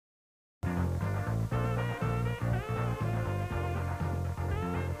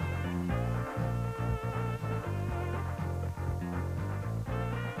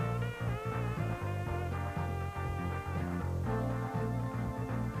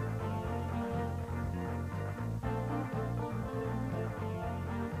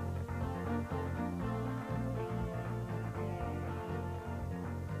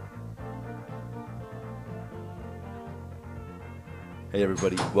Hey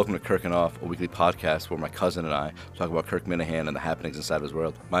everybody, welcome to Kirkin Off, a weekly podcast where my cousin and I talk about Kirk Minahan and the happenings inside of his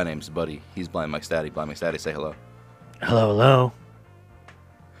world. My name's Buddy. He's Blind Mike Staddy. Blind Mike Staddy, say hello. Hello, hello.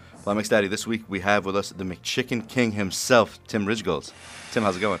 Blind Mike Staddy, this week we have with us the McChicken King himself, Tim Ridgegolds. Tim,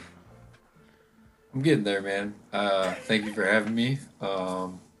 how's it going? I'm getting there, man. Thank you for having me.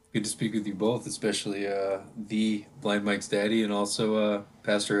 Good to speak with you both, especially the Blind Mike's daddy and also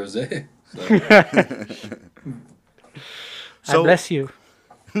Pastor Jose. I bless you.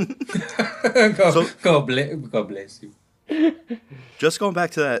 God bless you. Just going back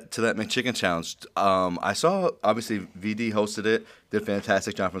to that McChicken challenge, I saw obviously VD hosted it, did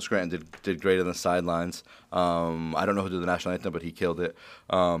fantastic. John from Scranton did great on the sidelines. I don't know who did the national anthem, but he killed it.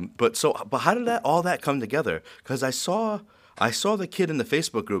 But how did all that come together? Because I saw the kid in the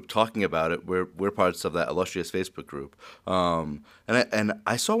Facebook group talking about it. We're parts of that illustrious Facebook group. And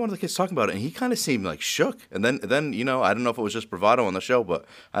I saw one of the kids talking about it, and he kind of seemed like shook. And then I don't know if it was just bravado on the show, but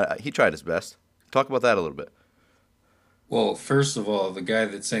he tried his best. Talk about that a little bit. Well, first of all, the guy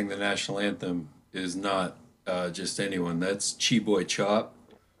that sang the national anthem is not just anyone. That's Chi-Boy Chop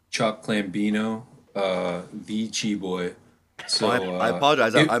Clambino, the Chi-Boy. So I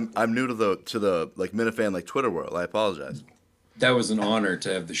apologize. I'm new to the like Minifan like Twitter world. I apologize. That was an honor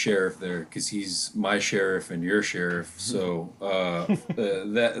to have the sheriff there because he's my sheriff and your sheriff. So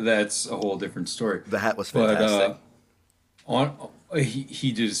that's a whole different story. The hat was fantastic.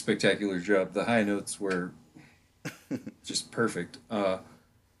 He did a spectacular job. The high notes were just perfect.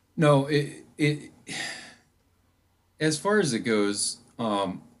 No, it as far as it goes,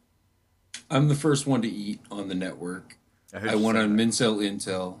 I'm the first one to eat on the network. I went on Mincel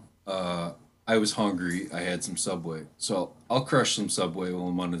Intel. I was hungry. I had some Subway. So I'll crush some Subway while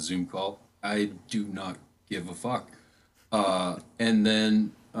I'm on a Zoom call. I do not give a fuck. And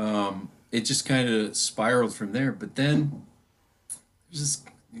then it just kind of spiraled from there. But then there's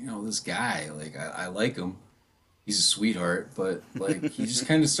this guy, like I like him. He's a sweetheart, but like he just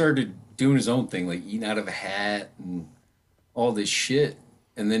kind of started doing his own thing, like eating out of a hat and all this shit.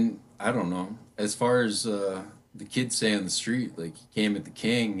 And then I don't know. As far as the kids say on the street, like he came at the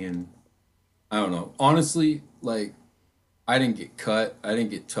king, and I don't know. Honestly, like I didn't get cut. I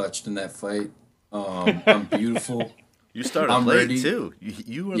didn't get touched in that fight. I'm beautiful. You started late too.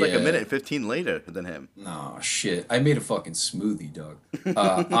 You were like a minute and 15 later than him. No shit. I made a fucking smoothie, dog.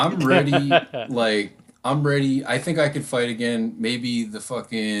 I'm ready. I'm ready. I think I could fight again. Maybe the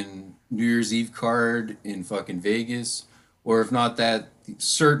fucking New Year's Eve card in fucking Vegas, or if not that,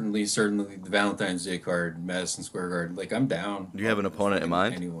 certainly the Valentine's Day card, in Madison Square Garden. Like I'm down. Do you have an opponent in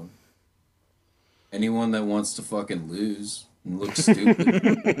mind? Anyone that wants to fucking lose and look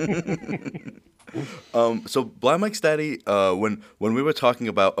stupid. So Blind Mike Staddy, when we were talking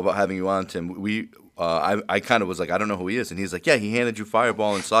about having you on, Tim, I kind of was like, I don't know who he is, and he's like, yeah, he handed you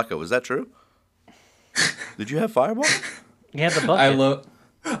Fireball and Soccer. Was that true? Did you have Fireball? You had the bucket.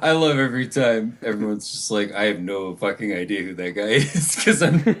 I love every time everyone's just like, I have no fucking idea who that guy is because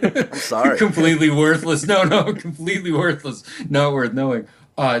I'm sorry, completely worthless. No, completely worthless. Not worth knowing.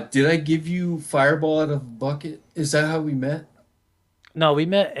 Did I give you Fireball out of a bucket? Is that how we met? No, we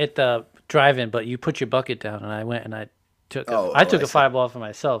met at the drive-in, but you put your bucket down, and I went and I took a Fireball for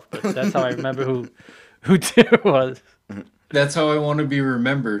myself. But that's how I remember who Tim was. That's how I want to be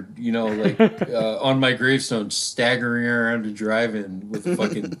remembered, like on my gravestone, staggering around a drive-in with a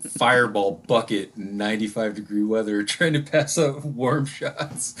fucking Fireball bucket in 95-degree weather, trying to pass out warm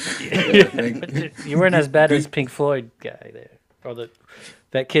shots. You weren't as bad as Pink Floyd guy there, or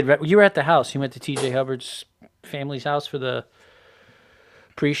that kid. You were at the house. You went to T.J. Hubbard's family's house for the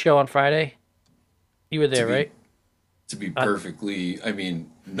pre-show on Friday. You were there, right? To be perfectly,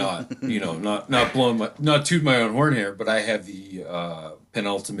 not toot my own horn here, but I have the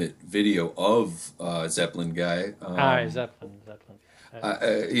penultimate video of Zeppelin guy. Zeppelin.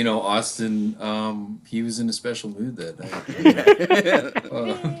 Austin, he was in a special mood that night.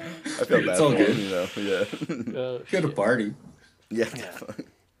 I feel bad. It's all good. Yeah. Go to party. Yeah.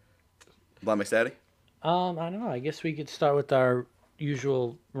 Blind Mike Staddy? I don't know. I guess we could start with our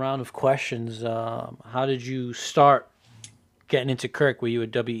usual round of questions. How did you start getting into Kirk? Were you a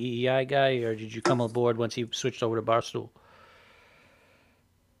WEEI guy, or did you come aboard once he switched over to Barstool?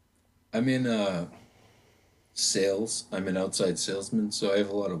 I'm in sales. I'm an outside salesman, so I have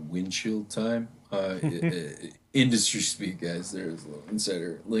a lot of windshield time. Industry speak, guys. There's a little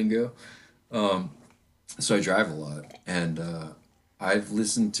insider lingo. So I drive a lot, and I've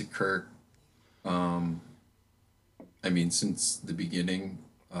listened to Kirk since the beginning.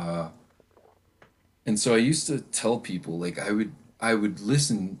 And so I used to tell people, like, I would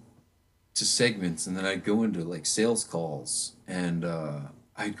listen to segments, and then I'd go into like sales calls, and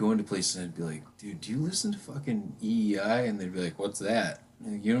I'd go into places and I'd be like, dude, do you listen to fucking EEI? And they'd be like, what's that?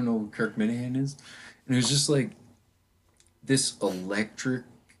 And like, you don't know who Kirk Minahan is? And it was just like this electric,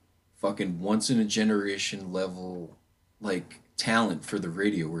 fucking once in a generation level, like talent for the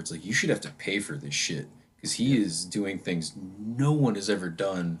radio, where it's like you should have to pay for this shit because he is doing things no one has ever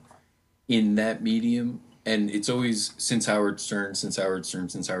done in that medium. And it's always since Howard Stern, since Howard Stern,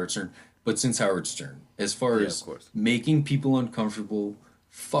 since Howard Stern, but since Howard Stern, as far Yeah, of as course. making people uncomfortable,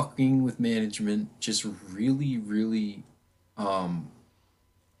 fucking with management, just really, really, um,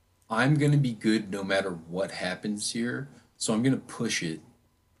 I'm gonna be good no matter what happens here. So I'm gonna push it.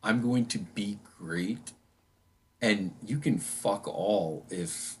 I'm going to be great, and you can fuck all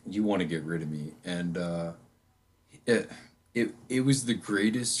if you want to get rid of me. And it, it was the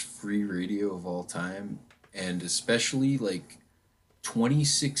greatest free radio of all time, and especially like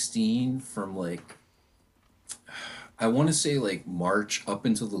 2016 from like I want to say like March up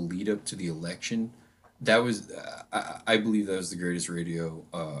until the lead up to the election. That was I believe that was the greatest radio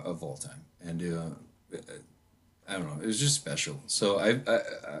of all time, and I don't know, it was just special. So I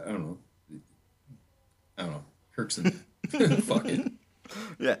don't know, I don't know, Kirkson, fuck it.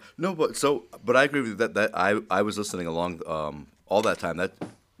 Yeah, no, but I agree with you that I was listening along all that time. That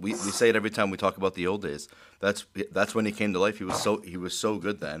we say it every time we talk about the old days. That's when he came to life. He was so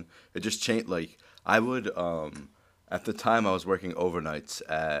good then. It just changed. Like I would at the time I was working overnights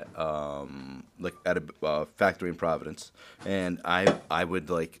at like at a factory in Providence, and I would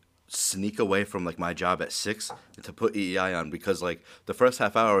like sneak away from like my job at 6 to put EEI on because like the first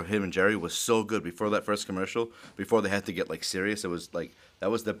half hour of him and Jerry was so good before that first commercial, before they had to get like serious. It was like that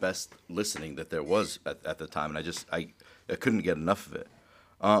was the best listening that there was at the time, and I couldn't get enough of it.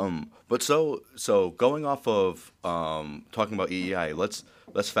 But so going off of talking about EEI,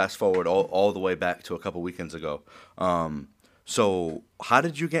 let's fast forward all the way back to a couple weekends ago. So how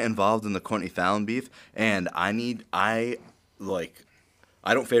did you get involved in the Courtney Fallon beef? And I like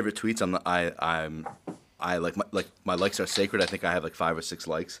I don't favorite tweets. I like my likes are sacred. I think I have like 5 or 6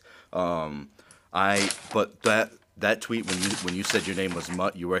 likes. But that tweet when you said your name was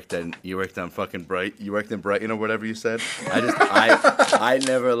Mutt, you worked on fucking you worked in Brighton or whatever you said. I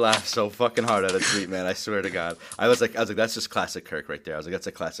never laughed so fucking hard at a tweet, man. I swear to God. I was like that's just classic Kirk right there. I was like that's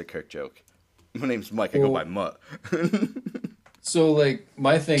a classic Kirk joke. My name's Mike. I go by Well, Mutt. so like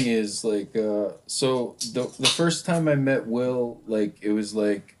my thing is like so the first time I met Will, like it was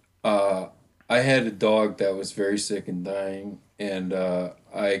like I had a dog that was very sick and dying, and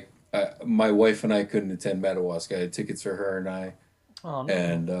my wife and I couldn't attend Madawaska. I had tickets for her and I, Oh no.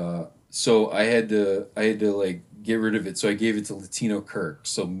 and so I had to like get rid of it. So I gave it to Latino Kirk.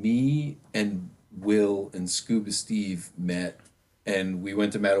 So me and Will and Scuba Steve met, and we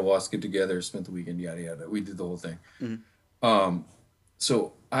went to Madawaska together, spent the weekend, yada yada. We did the whole thing. Um,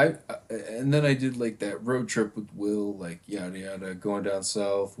 so and then I did like that road trip with Will, like yada yada, going down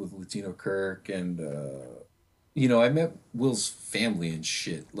south with Latino Kirk, and I met Will's family and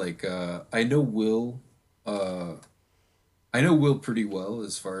shit. Like uh, I know Will pretty well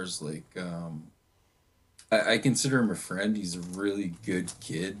as far as like I consider him a friend. He's a really good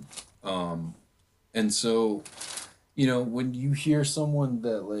kid, and so when you hear someone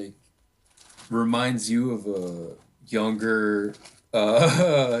that like reminds you of a younger,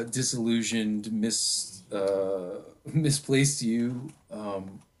 disillusioned, misplaced you.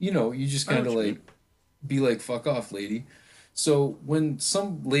 You just I know kind what of you like mean. be like, "Fuck off, lady." So when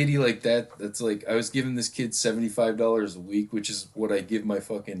some lady like that's like, I was giving this kid $75 a week, which is what I give my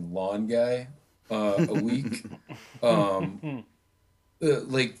fucking lawn guy a week. Um,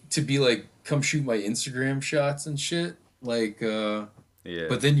 like to be like, come shoot my Instagram shots and shit. Like, Yeah.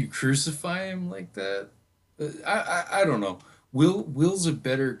 but then you crucify him like that. I don't know. Will's a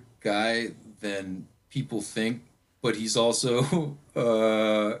better guy than people think, but he's also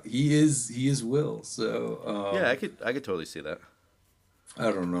he is Will. So Yeah, I could totally see that. I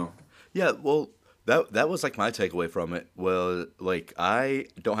don't know. Yeah, well, that was like my takeaway from it. Well, like I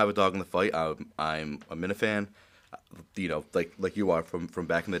don't have a dog in the fight. I'm a Minifan, like you are from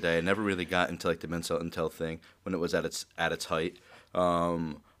back in the day. I never really got into like the Mensa Intel thing when it was at its height.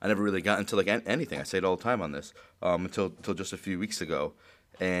 I never really got into like anything. I say it all the time on this until just a few weeks ago,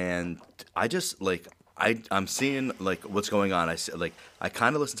 and I just like I'm seeing like what's going on. I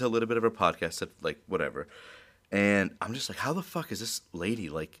kind of listened to a little bit of her podcast, like whatever, and I'm just like, how the fuck is this lady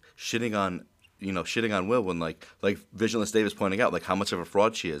like shitting on Will when like Vigilance Davis pointing out like how much of a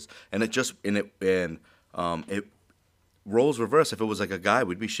fraud she is, and it just and it roles reverse. If it was like a guy,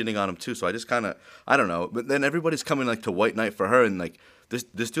 we'd be shitting on him too. So I just kind of, I don't know. But then everybody's coming like to White Knight for her, and like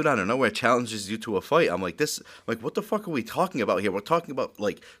this dude out of nowhere challenges you to a fight. I'm like, what the fuck are we talking about here? We're talking about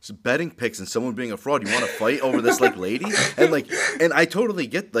like betting picks and someone being a fraud. You want to fight over this like lady? And I totally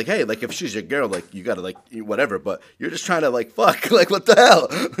get like, hey, like if she's your girl, like you gotta like whatever. But you're just trying to like fuck, like what the hell?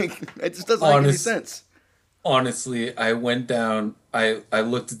 Like, it just doesn't make any sense. Honestly, I went down, I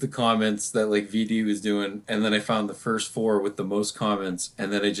looked at the comments that like VD was doing, and then I found the first four with the most comments,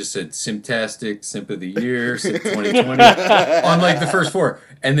 and then I just said Simtastic, Simp of the Year, Simp 2020 on like the first four.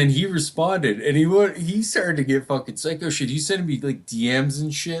 And then he responded, and he started to get fucking psycho shit. He sent me like DMs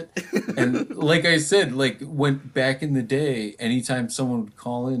and shit. And like I said, like went back in the day, anytime someone would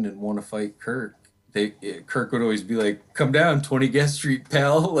call in and want to fight Kirk, Kirk would always be like, "Come down, 20 Guest Street,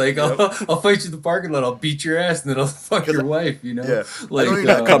 pal. Like, I'll fight you in the parking lot. I'll beat your ass, and then I'll fuck your wife." You know? Yeah. Like, I know you're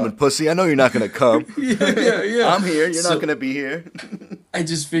not coming, pussy. I know you're not gonna come. yeah. I'm here. You're not gonna be here. I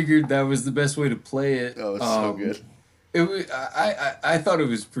just figured that was the best way to play it. Oh, it's so good. It was, I thought it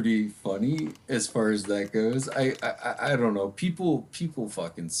was pretty funny as far as that goes. I don't know. People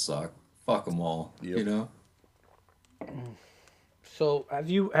fucking suck. Fuck them all. Yep. You know. So have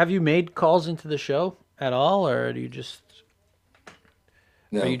you made calls into the show at all, or do you just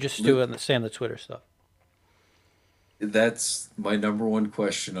No, are you just doing the Twitter stuff? That's my number one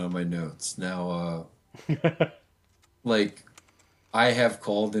question on my notes. Now, like, I have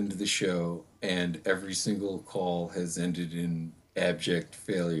called into the show, and every single call has ended in abject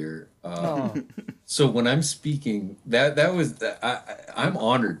failure. So when I'm speaking, I'm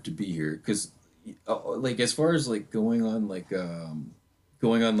honored to be here because, like, as far as like going on like a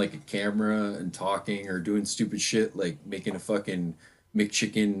camera and talking or doing stupid shit like making a fucking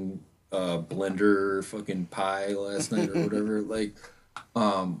McChicken blender fucking pie last night or whatever, like,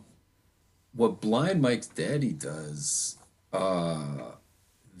 what Blind Mike's daddy does,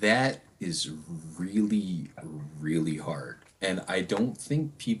 that is really, really hard. And I don't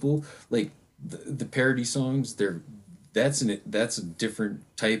think people like the parody songs. That's a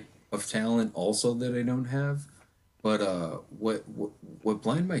different type of talent also that I don't have. But what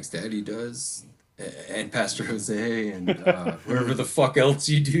Blind Mike's daddy does, and Pastor Jose and whoever the fuck else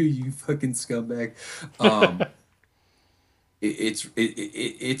you do, you fucking scumbag.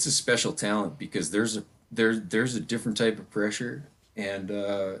 It's a special talent because there's a different type of pressure, and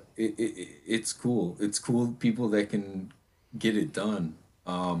it's cool. It's cool people that can get it done.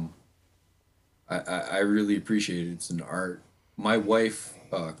 I really appreciate it. It's an art. My wife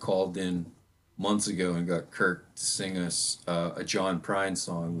called in months ago and got Kirk to sing us a John Prine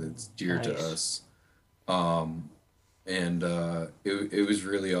song that's dear to us. And it was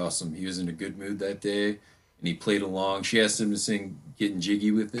really awesome. He was in a good mood that day, and he played along. She asked him to sing "Getting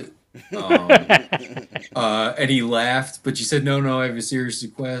Jiggy with It," and he laughed. But she said, "No, I have a serious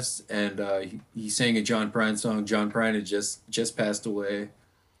request." And he sang a John Prine song. John Prine had just passed away,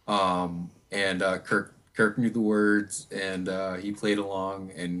 and Kirk knew the words, and he played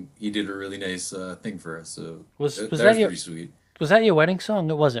along, and he did a really nice thing for us. So Was that that was your pretty sweet. Was that your wedding song?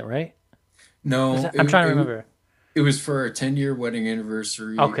 It wasn't, right? No, I'm trying to remember. It was for our 10-year wedding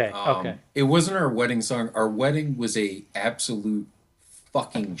anniversary. Okay, okay. It wasn't our wedding song. Our wedding was a absolute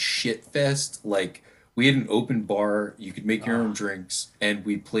fucking shit fest. Like, we had an open bar. You could make your own drinks, and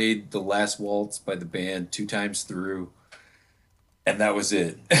we played The Last Waltz by the band 2 times through, and that was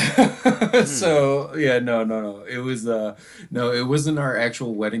it. So yeah, no. It was no, it wasn't our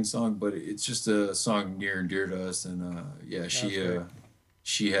actual wedding song, but it's just a song near and dear to us, and yeah,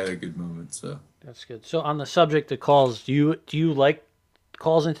 she had a good moment. So That's good. So on the subject of calls, do you like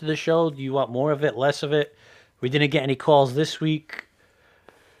calls into the show? Do you want more of it, less of it? We didn't get any calls this week.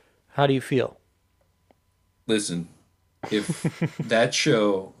 How do you feel? listen, if that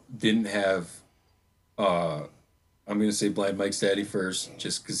show didn't have I'm gonna say Blind Mike's daddy first,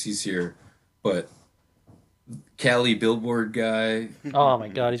 just because he's here, but Cali Billboard guy, Oh my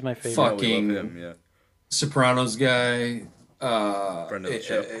God, he's my favorite. Fuck. We love fucking- him, yeah. Sopranos guy. Friend of the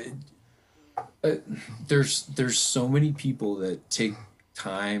show. There's so many people that take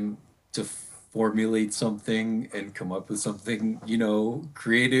time to formulate something and come up with something,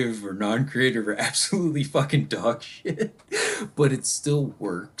 creative or non-creative or absolutely fucking dog shit, but it still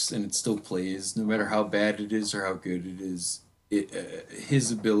works and it still plays no matter how bad it is or how good it is.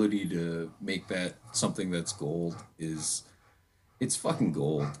 His ability to make that something that's gold it's fucking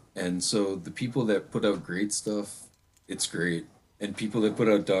gold. And so the people that put out great stuff, it's great, and people that put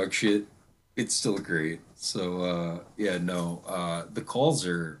out dog shit, it's still great. So the calls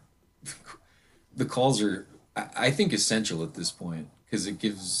are I think essential at this point because it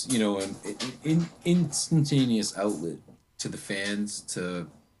gives an instantaneous outlet to the fans to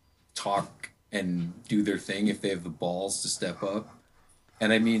talk and do their thing if they have the balls to step up.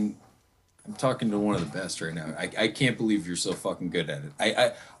 And I mean, I'm talking to one of the best right now. I can't believe you're so fucking good at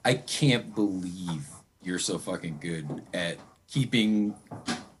it. I can't believe you're so fucking good at keeping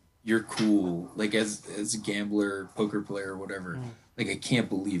your cool, like as a gambler, poker player, whatever. Like I can't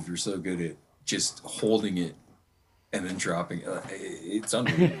believe you're so good at just holding it and then dropping it. It's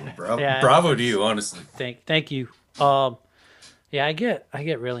unbelievable. Bravo, Yeah. bravo to you, honestly. Thank you. Yeah, I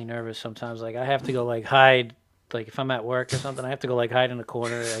get really nervous sometimes. Like I have to go like hide. Like if I'm at work or something, I have to go like hide in the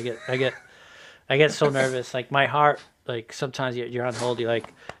corner. I get so nervous. Like my heart. Like sometimes you're on hold. You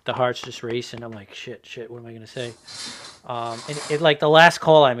like the heart's just racing. I'm like shit. What am I gonna say? And it like the last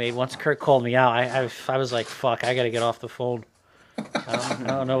call I made once Kirk called me out. I was like fuck. I gotta get off the phone. I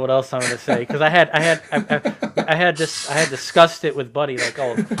don't know what else I'm gonna say because I had discussed it with Buddy like,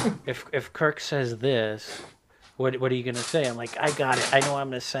 oh, if Kirk says this, what are you gonna say? I'm like, I got it. I know what I'm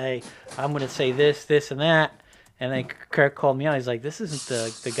gonna say this and that. And then Kirk called me out. He's like, this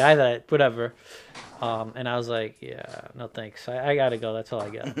isn't the guy whatever. And I was like, yeah, no thanks. I gotta go. That's all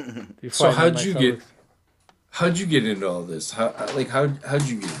I got. So I made myself- how'd you get into all this? How'd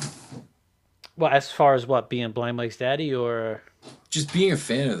you get Well, as far as what being Blind Mike's daddy or just being a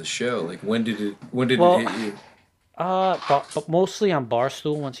fan of the show? Like when did it Well, hit you? but mostly on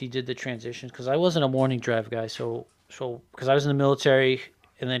Barstool once he did the transitions because I wasn't a morning drive guy. So because I was in the military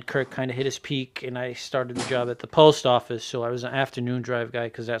and then Kirk kind of hit his peak and I started the job at the post office. So I was an afternoon drive guy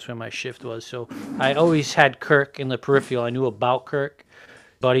because that's when my shift was. So I always had Kirk in the peripheral. I knew about Kirk.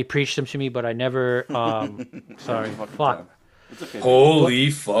 Buddy preached him to me, but I never. Sorry, fuck. It's okay. Holy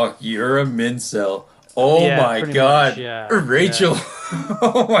fuck, you're a mincel. Oh Yeah, my pretty god. much, yeah, Rachel.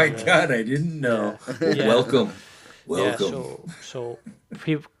 Oh my god, I didn't know. Yeah. Welcome. Yeah, Welcome. so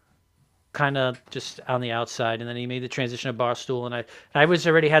he kind of just on the outside, and then he made the transition to Barstool, and I was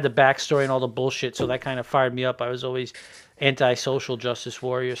already had the backstory and all the bullshit, so that kind of fired me up. I was always anti-social justice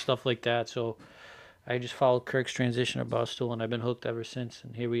warrior stuff like that, so I just followed Kirk's transition to Barstool, and I've been hooked ever since.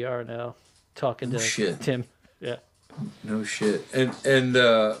 And here we are now, talking to shit. Tim. Yeah. No shit. And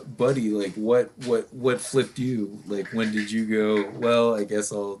buddy, like what flipped you? Like when did you go, well, I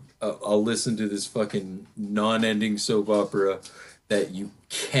guess I'll listen to this fucking non-ending soap opera that you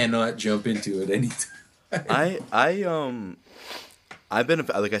cannot jump into at any time. I've been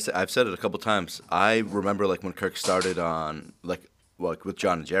like I said, I've said it a couple times. I remember like when Kirk started on like with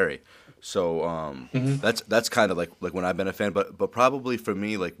John and Jerry. So that's kind of like when I've been a fan, but probably for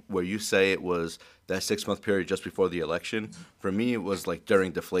me, like where you say it was that 6 month period just before the election. For me, it was like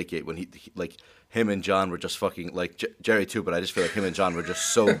during Deflategate when he like him and John were just fucking like Jerry too, but I just feel like him and John were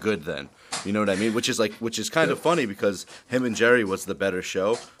just so good then. You know what I mean? Which is kind of funny because him and Jerry was the better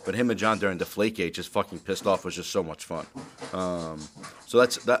show, but him and John during Deflategate just fucking pissed off was just so much fun. So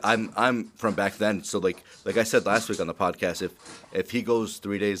that's that. I'm from back then. So like I said last week on the podcast, if he goes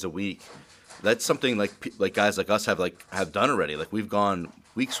 3 days a week, that's something like guys like us have done already. Like we've gone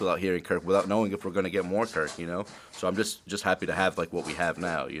weeks without hearing Kirk, without knowing if we're gonna get more Kirk. You know. So I'm just happy to have like what we have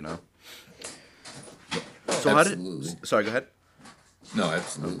now. You know. So Absolutely. Sorry, go ahead. No,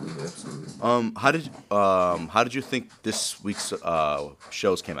 absolutely. How did you think this week's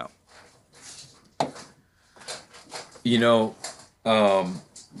shows came out? You know, I'm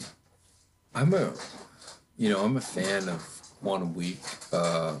a fan of one a week.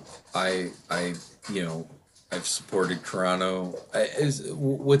 I've supported Carano.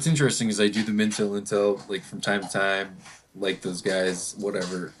 What's interesting is I do the Intel like from time to time, like those guys,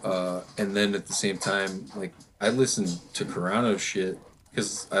 whatever. And then at the same time, like I listen to Carano's shit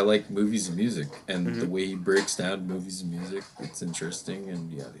because I like movies and music, and the way he breaks down movies and music, it's interesting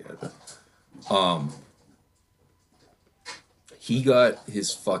and yada yada. He got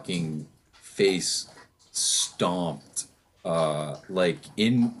his fucking face stomped. To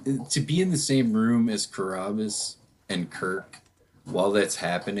be in the same room as Carabas and Kirk while that's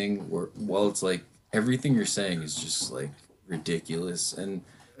happening, while it's like everything you're saying is just like ridiculous, and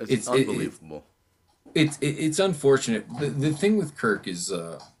It's unbelievable. It's unfortunate. The thing with Kirk is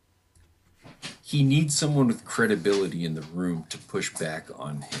he needs someone with credibility in the room to push back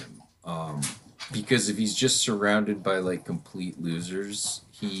on him. Because if he's just surrounded by like complete losers,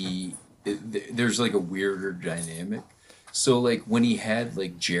 there's like a weirder dynamic. So like when he had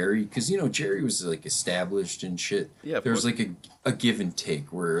like Jerry, because Jerry was like established and shit. Yeah, there was like a give and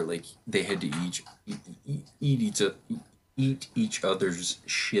take where like they had to eat each other's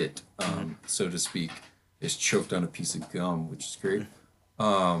shit, so to speak. Is choked on a piece of gum, which is great.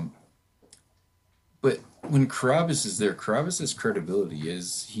 But when Carabas is there, Carabas has credibility.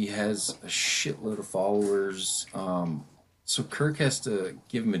 He has a shitload of followers. so Kirk has to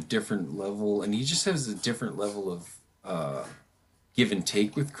give him a different level, and he just has a different level of give and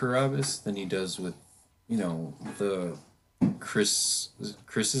take with Carabas than he does with, the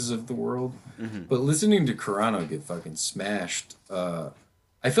Chris's of the world. But listening to Carano get fucking smashed,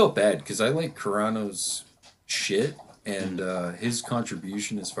 I felt bad because I like Carano's shit and his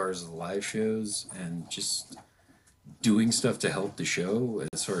contribution as far as the live shows and just doing stuff to help the show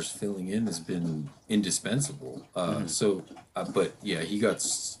as far as filling in has been indispensable. But yeah, he got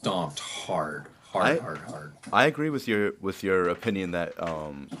stomped hard, I hard. I agree with your opinion that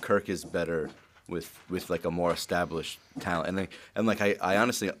Kirk is better with like a more established talent, I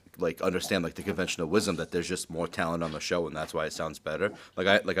honestly like understand like the conventional wisdom that there's just more talent on the show and that's why it sounds better. I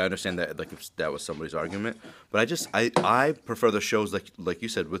understand that like if that was somebody's argument, but I prefer the shows like you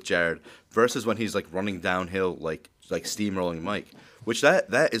said with Jared versus when he's like running downhill like steamrolling Mike, which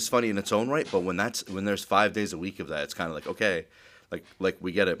that is funny in its own right, but when there's 5 days a week of that, it's kind of like okay. Like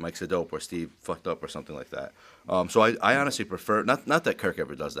we get it, Mike's a dope or Steve fucked up or something like that. So I honestly prefer not that Kirk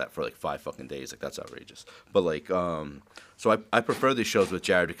ever does that for like 5 fucking days, like that's outrageous. But so I prefer these shows with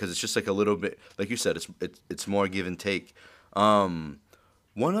Jared because it's just like a little bit like you said, it's more give and take. One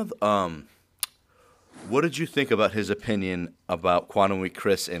of What did you think about his opinion about Quantum Week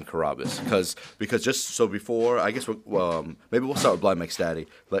Chris and Carabas? Because just so before, I guess maybe we'll start with Blind Mike Statty,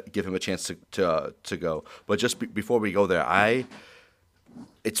 give him a chance to go. But just before we go there,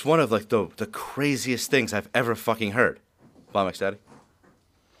 it's one of like the craziest things I've ever fucking heard. Blind Mike Statty.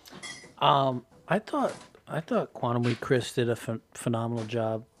 I thought Quantum Week Chris did a phenomenal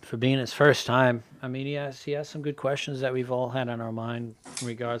job for being his first time. I mean, he has some good questions that we've all had on our mind in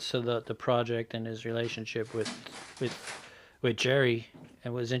regards to the project and his relationship with Jerry. It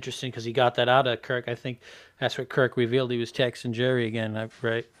was interesting because he got that out of Kirk. I think that's what Kirk revealed. He was texting Jerry again,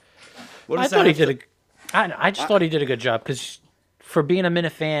 right? I thought he did I just thought he did a good job because for being a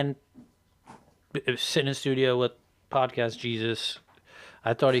Minifan, sitting in the studio with Podcast Jesus,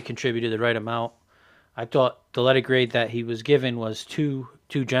 I thought he contributed the right amount. I thought the letter grade that he was given was too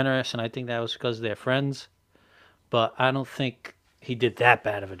generous, and I think that was because they're friends. But I don't think he did that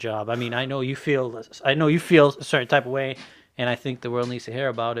bad of a job. I mean, I know you feel a certain type of way, and I think the world needs to hear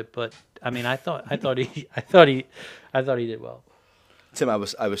about it. But I mean, I thought he did well. Tim, I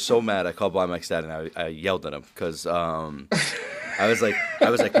was so mad. I called Blind Mike Stat and I yelled at him because I was like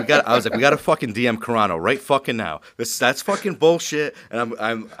we gotta fucking DM Carano right fucking now. That's fucking bullshit. And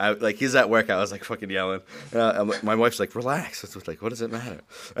I'm like he's at work. I was like fucking yelling. My wife's like relax. It's like what does it matter?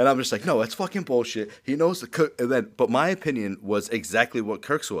 And I'm just like no, it's fucking bullshit. He knows the Kirk. And then but my opinion was exactly what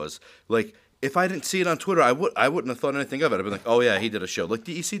Kirk's was like. If I didn't see it on Twitter, I wouldn't have thought anything of it. I'd been like, oh yeah, he did a show. Like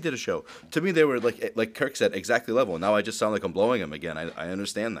DEC did a show. To me, they were like Kirk said, exactly level. Now I just sound like I'm blowing him again. I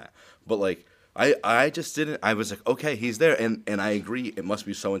understand that, but like I just didn't. I was like, okay, he's there, and I agree. It must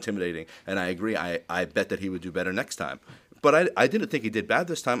be so intimidating, and I agree. I bet that he would do better next time. But I didn't think he did bad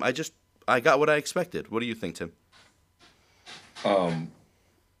this time. I got what I expected. What do you think, Tim?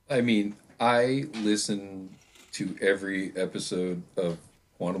 I mean, I listen to every episode of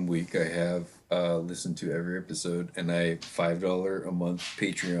Quantum Week. I have listened to every episode, and I $5 a month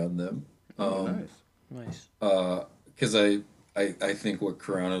Patreon them. Nice. Because I think what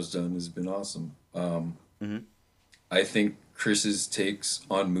Carano's done has been awesome. I think Chris's takes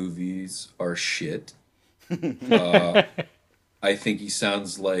on movies are shit. I think he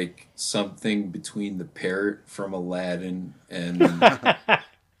sounds like something between the parrot from Aladdin and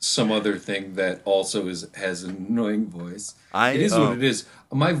some other thing that also has an annoying voice. It is what it is.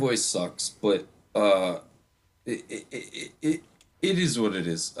 My voice sucks, but it is what it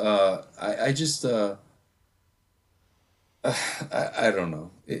is. I just I don't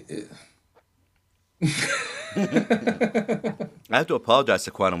know. I have to apologize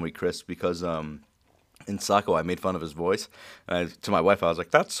to Quantum Week Chris because in Saco I made fun of his voice. And to my wife I was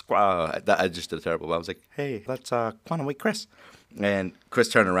like, "That's I just did terrible." I was like, "Hey, that's Quantum Week Chris," and Chris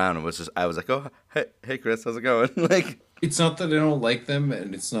turned around and I was like, "Oh, hey Chris, how's it going?" Like, it's not that I don't like them,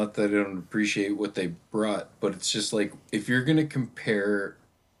 and it's not that I don't appreciate what they brought, but it's just like if you're gonna compare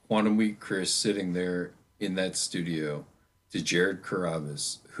Quantum Week Chris sitting there in that studio to Jared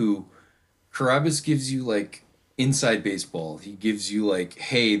Carabas, who Carabas gives you like inside baseball. He gives you like,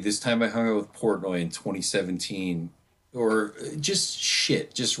 hey, this time I hung out with Portnoy in 2017, or just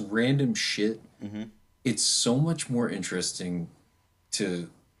shit, just random shit. mm-hmm. It's so much more interesting to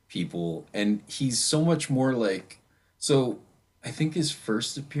people, and he's so much more like. So I think his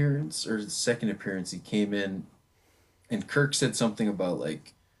first appearance or his second appearance, he came in, and Kirk said something about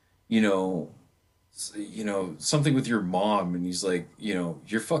like, you know, you know, something with your mom, and he's like, you know,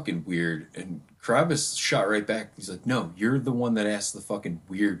 you're fucking weird. And Carabas shot right back. He's like, no, you're the one that asked the fucking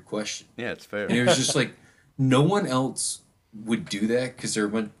weird question. Yeah, it's fair. And it was just like, no one else would do that because they're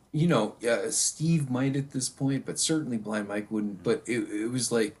one, you know, Steve might at this point, but certainly Blind Mike wouldn't. But it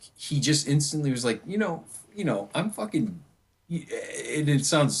was like he just instantly was like, you know, I'm fucking. And it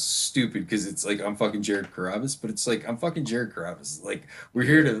sounds stupid because it's like I'm fucking Jared Carabas, but it's like I'm fucking Jared Carabas. Like we're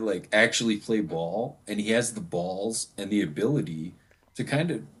here to like actually play ball, and he has the balls and the ability to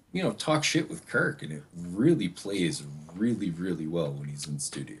kind of talk shit with Kirk, and it really plays really well when he's in the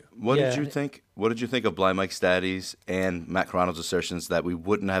studio. What Yeah. did you think? What did you think of Blind Mike Staddy's and Matt Carano's assertions that we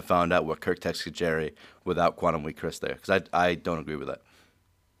wouldn't have found out what Kirk texted Jerry without Quantum Week Chris there? Because I don't agree with that.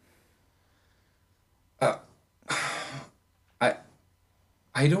 Uh, I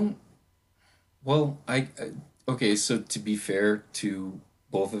I don't. Well, okay. So to be fair to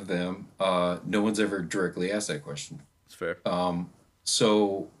both of them, no one's ever directly asked that question. It's fair.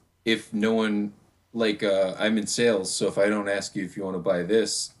 So if no one, like, I'm in sales, so if I don't ask you if you want to buy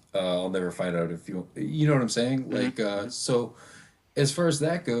this, I'll never find out if you know what I'm saying? Like, so as far as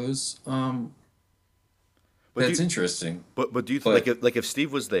that goes, But that's you, interesting. but do you But like if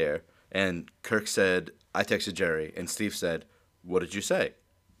Steve was there and Kirk said I texted Jerry and Steve said what did you say?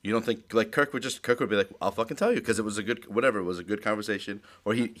 You don't think like Kirk would be like I'll fucking tell you because it was a good whatever it was a good conversation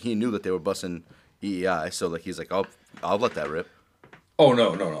or he knew that they were busting EEI so like he's like I'll let that rip. oh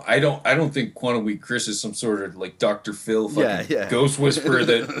no. I don't think Quantum Week Chris is some sort of like Dr. Phil fucking Yeah. ghost whisperer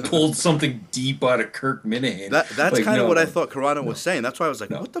that pulled something deep out of Kirk Minahan. That's Like, kind of no, what I thought Carano was saying. That's why I was like,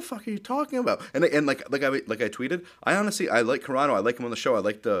 no. "What the fuck are you talking about?" And like I tweeted, I honestly I like Carano. I like him on the show. I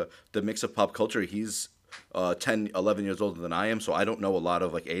like the mix of pop culture. He's 10, 11 years older than I am, so I don't know a lot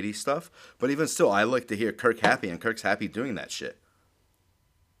of like 80s stuff. But even still, I like to hear Kirk happy, and Kirk's happy doing that shit.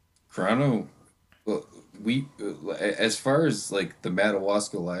 Carano, well, we as far as like the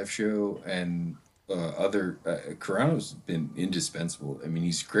Madawaska live show and other Carano's been indispensable. I mean,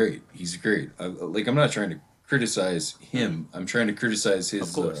 he's great. He's great. Like I'm not trying to criticize him. I'm trying to criticize Of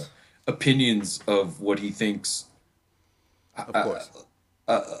his course, opinions of what he thinks. of course.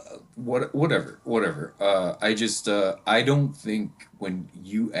 Whatever. I just I don't think when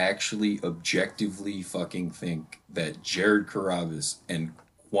you actually objectively fucking think that Jared Carabas and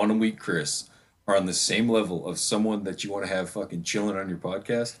Quantum Week Chris are on the same level of someone that you want to have fucking chilling on your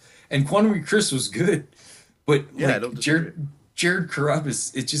podcast. And Quantum Week Chris was good, but Yeah, I like don't disagree. Jared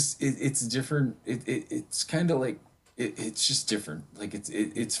Carabas, it's different. It's kind of like it's just different. Like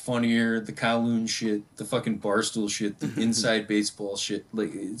it's funnier. The Kowloon shit, the fucking Barstool shit, the inside baseball shit.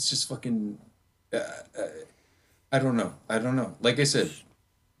 Like it's just fucking. Uh, uh, I don't know. Like I said,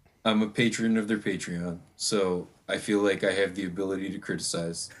 I'm a patron of their Patreon, so I feel like I have the ability to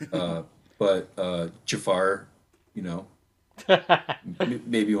criticize. But Jafar, you know,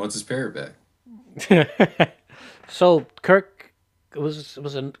 maybe wants his parrot back. So Kirk, it was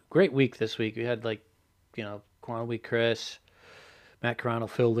a great week this week. We had like, Quantum Week Chris, Matt Carano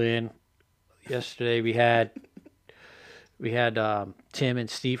filled in. Yesterday we had Tim and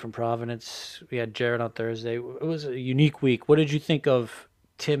Steve from Providence. We had Jared on Thursday. It was a unique week. What did you think of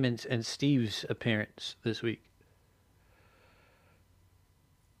Tim and Steve's appearance this week?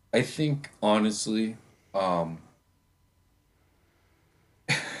 I think honestly,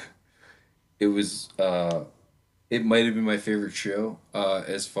 it was it might have been my favorite show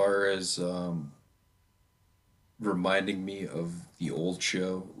as far as reminding me of the old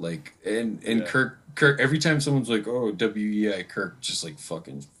show. Like and Yeah. Kirk every time someone's like, "Oh, WEI Kirk," just like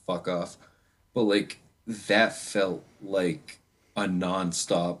fucking fuck off. But like that felt like a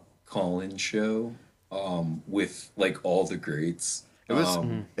nonstop call-in show with like all the greats. It was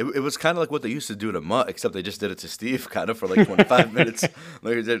Um, it was kind of like what they used to do to Mutt, except they just did it to Steve, kind of for like 25 minutes.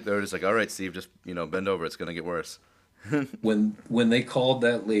 Like they were just like, "All right, Steve, just bend over. It's gonna get worse." when they called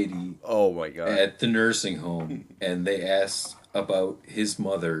that lady Oh my god. at the nursing home and they asked about his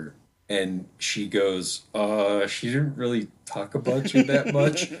mother and she goes, she didn't really talk about you that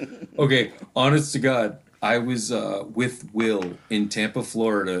much. Okay, honest to God, I was with Will in Tampa,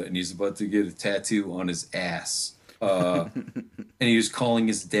 Florida, and he's about to get a tattoo on his ass. And he was calling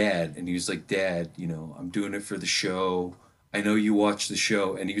his dad, and he was like, "Dad, I'm doing it for the show. I know you watch the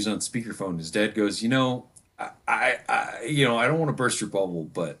show." And he was on speakerphone. His dad goes, I don't want to burst your bubble,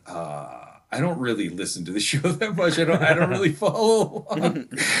 but I don't really listen to the show that much. I don't really follow along.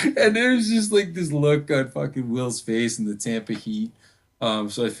 And there's just like this look on fucking Will's face in the Tampa Heat.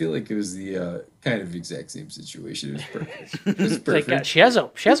 So I feel like it was the kind of exact same situation. It was perfect. It was Like, perfect. she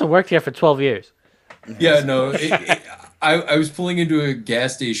hasn't worked here for 12 years. Yeah, no. I was pulling into a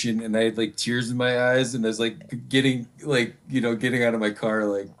gas station and I had like tears in my eyes and I was like getting like getting out of my car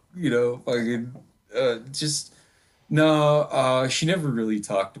like fucking just no. She never really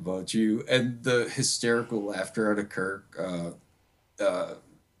talked about you and the hysterical laughter out of Kirk. Uh,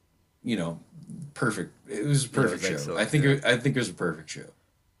 you know, perfect. It was a Yeah, it perfect was show. excellent. Yeah. I think it was a perfect show.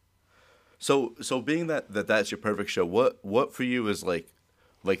 So being that's your perfect show, what for you is like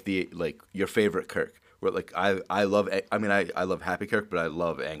your favorite Kirk? Where like I love I mean I love Happy Kirk, but I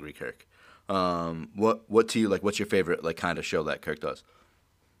love Angry Kirk. What to you like? What's your favorite like kind of show that Kirk does?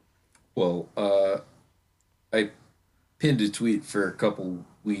 Well, I pinned a tweet for a couple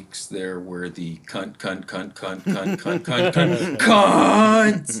weeks there where the cunt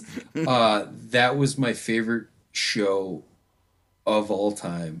that was my favorite show of all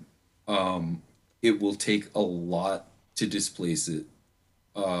time. It will take a lot to displace it.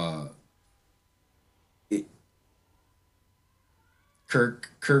 Uh, it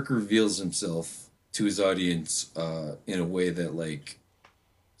Kirk reveals himself to his audience in a way that like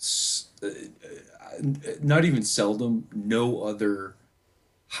not even seldom no other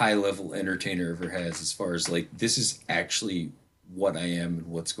high level entertainer ever has as far as like this is actually what I am and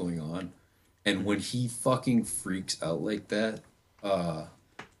what's going on. And when he fucking freaks out like that, uh,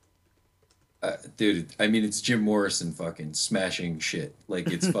 dude, I mean it's Jim Morrison fucking smashing shit. Like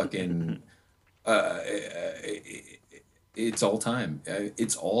it's fucking it's all time.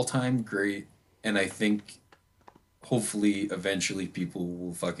 It's all time great and I think hopefully eventually people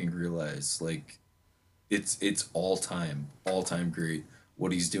will fucking realize like it's all time great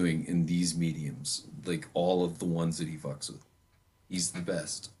what he's doing in these mediums, like all of the ones that he fucks with. He's the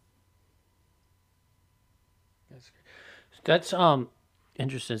best. That's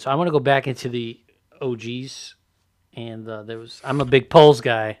interesting. So I want to go back into the OGs, and there was I'm a big polls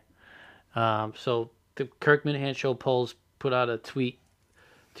guy. So the Kirk Minahan Show polls put out a tweet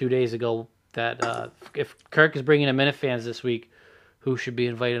 2 days ago that if Kirk is bringing in Minifans this week, who should be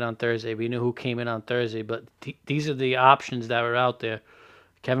invited on Thursday? We knew who came in on Thursday, but these are the options that were out there: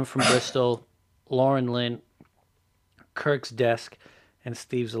 Kevin from Bristol, Lauren Lynn, Kirk's Desk, and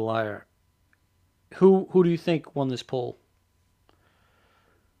Steve's a liar. Who do you think won this poll?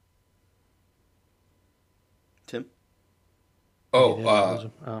 Tim? He Oh, didn't lose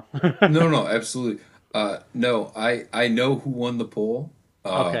him. Oh. no, no, absolutely. No, I know who won the poll.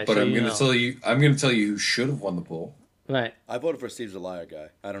 Okay, But so I'm you gonna know. tell you I'm gonna tell you who should have won the poll. Right. I voted for Steve's a liar guy.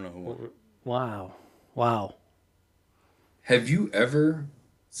 I don't know who won. Wow. Wow. Have you ever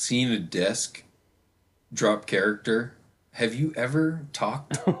seen a desk drop character? Have you ever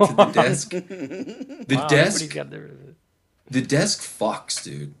talked to the desk? The Wow, everybody's desk got their. the desk fucks,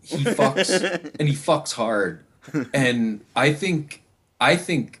 dude. He fucks and he fucks hard. And I think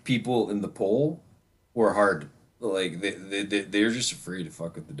people in the poll were hard. Like they're just afraid to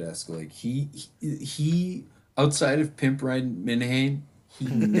fuck with the desk. Like he outside of Pimp Ryan Minihane,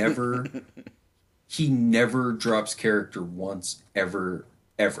 he never drops character once ever.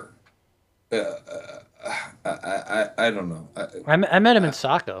 I don't know. I met him in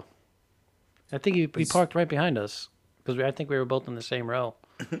Saco. I think he parked right behind us because I think we were both in the same row,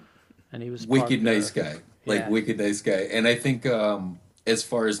 and he was Wicked parked, nice guy. Like yeah. wicked nice guy. And I think as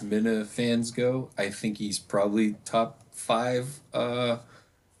far as Minna fans go, I think he's probably top five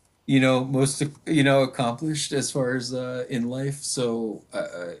most accomplished as far as in life. So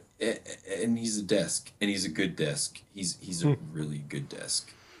and he's a desk and he's a good desk. He's a really good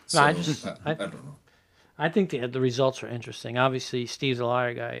desk. No, So I I don't know. I think the results are interesting. Obviously, Steve's a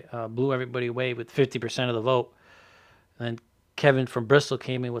liar guy blew everybody away with 50% of the vote, and Kevin from Bristol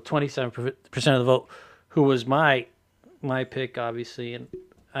came in with 27% of the vote, who was my pick, obviously, and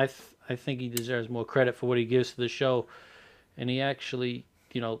I think he deserves more credit for what he gives to the show. And he actually,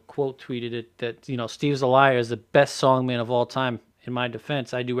 quote tweeted it that Steve's a liar is the best songman of all time. In my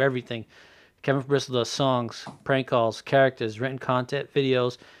defense, I do everything. Kevin from Bristol does songs, prank calls, characters, written content,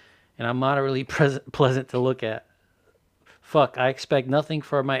 videos, and I'm moderately pleasant to look at. Fuck, I expect nothing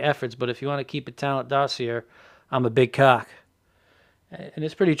for my efforts, but if you want to keep a talent dossier, I'm a big cock. And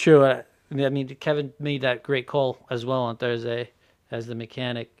it's pretty true. I mean, Kevin made that great call as well on Thursday as the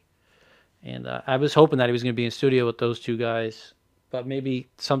mechanic. And I was hoping that he was going to be in studio with those two guys. But maybe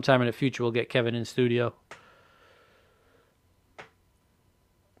sometime in the future we'll get Kevin in studio.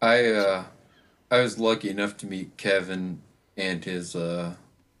 I I was lucky enough to meet Kevin and his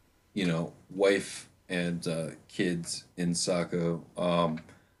wife and kids in Saco.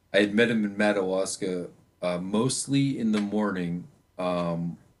 I had met him in Madawaska mostly in the morning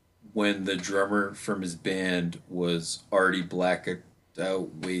when the drummer from his band was already blacked out,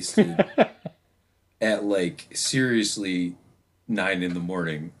 wasted, at like seriously 9 in the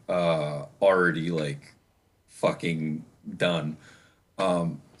morning, already like fucking done.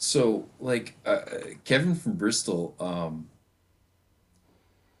 So like Kevin from Bristol,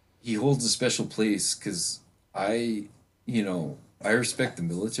 he holds a special place because I, I respect the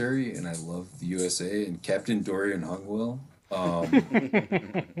military and I love the USA and Captain Dorian Hungwell.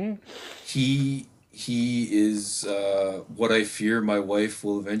 Um, he is what I fear my wife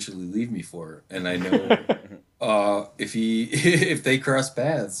will eventually leave me for, and I know if he if they cross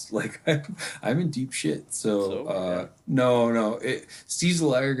paths, like I'm in deep shit. So So yeah. no, Steve's the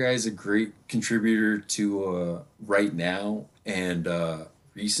Liar Guy is a great contributor to right now and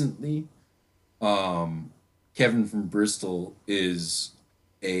recently. Um, Kevin from Bristol is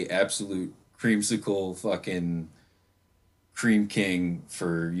a absolute creamsicle fucking cream king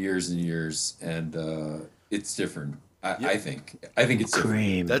for years and years, and it's different. Yeah, I think it's different.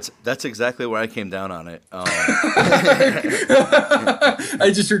 Cream. that's exactly where I came down on it.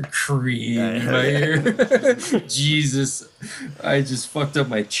 I just heard cream in my Yeah. ear. Jesus, I just fucked up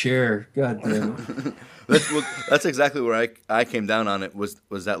my chair. God damn it. That's exactly where I came down on it was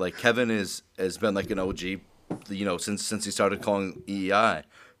that like Kevin has been like an OG, since he started calling EEI,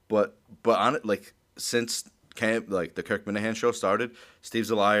 but on it like since camp like the Kirk Minahan show started, Steve's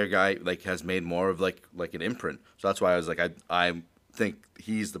a Liar Guy like has made more of like an imprint. So that's why I was like I think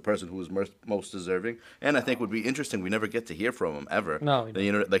he's the person who is most deserving, and I think would be interesting. We never get to hear from him ever. No,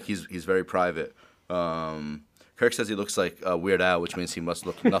 we Like he's very private. Kirk says he looks like Weird Al, which means he must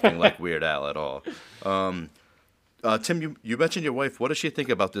look nothing like Weird Al at all. Um, Tim, you mentioned your wife. What does she think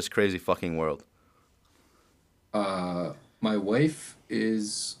about this crazy fucking world? My wife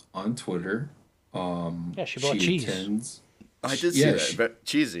is on Twitter. Yeah, she bought She cheese. attends. I did see Yeah, that.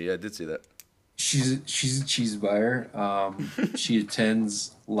 Cheesy. I did see that. she's a cheese buyer. She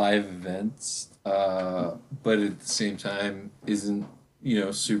attends live events, but at the same time isn't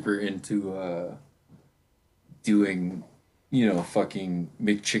super into doing fucking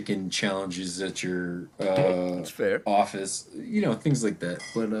McChicken challenges at your That's fair. office, things like that.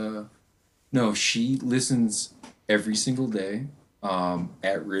 But no, she listens every single day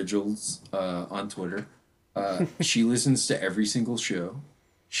at Ridgels on Twitter. She listens to every single show.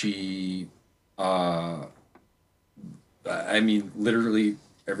 She uh, I mean, literally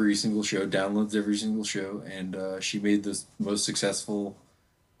every single show, downloads every single show, and she made the most successful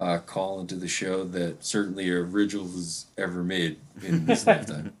call into the show that certainly a Rigel has ever made in this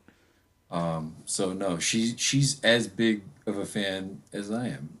lifetime. So no, she's as big of a fan as I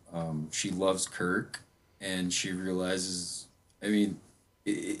am. She loves Kirk, and she realizes. I mean,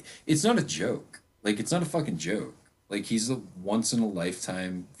 it's not a joke. Like it's not a fucking joke. Like he's a once in a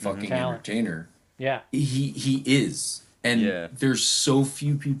lifetime fucking Talent. entertainer. Yeah. He is. And Yeah. there's so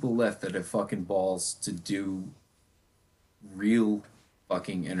few people left that have fucking balls to do real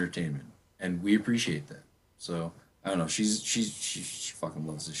fucking entertainment. And we appreciate that. So I don't know. She fucking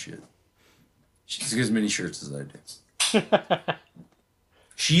loves this shit. She's got as many shirts as I do.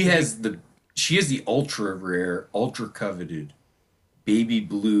 She has the ultra rare, ultra coveted baby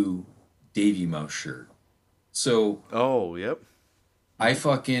blue Davy Mouse shirt. So Oh, yep. I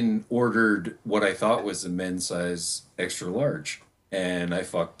fucking ordered what I thought was a men's size extra large, and I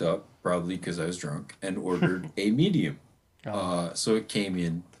fucked up probably because I was drunk and ordered a medium. So it came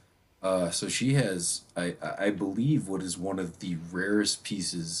in. So she has, I believe, what is one of the rarest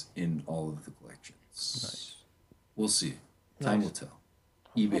pieces in all of the collections. Nice. We'll see. Time Nice. will tell.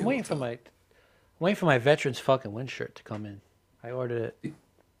 eBay I'm will waiting for tell. my veterans fucking win shirt to come in. I ordered it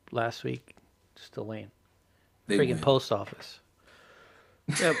last week. Still waiting. They Freaking win. post office.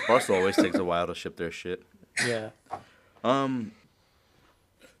 Yeah, Barstool always takes a while to ship their shit. Yeah. Um,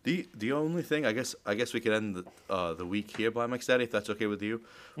 the only thing I guess we could end the week here, Blind Mike Daddy, if that's okay with you.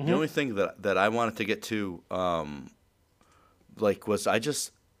 The only thing that I wanted to get to was I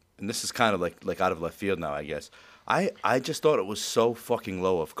just, and this is kind of like out of left field now, I guess. I just thought it was so fucking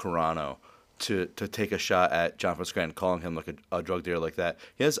low of Carano to take a shot at Jonathan Scranton, calling him like a drug dealer like that.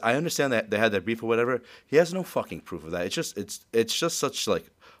 I understand that they had their beef or whatever. He has no fucking proof of that. It's just such like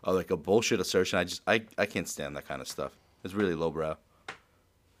a bullshit assertion. I can't stand that kind of stuff. It's really lowbrow.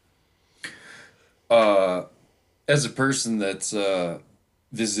 As a person that's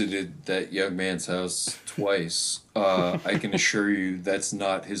visited that young man's house twice, I can assure you that's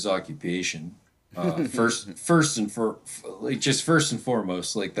not his occupation. First and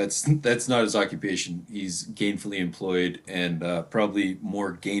foremost, like that's not his occupation. He's gainfully employed and probably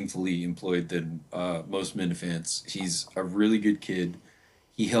more gainfully employed than most Minifans. He's a really good kid.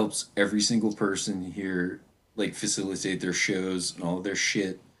 He helps every single person here like facilitate their shows and all of their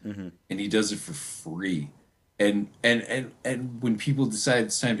shit. and he does it for free. And when people decide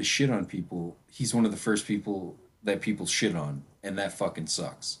it's time to shit on people, he's one of the first people that people shit on, and that fucking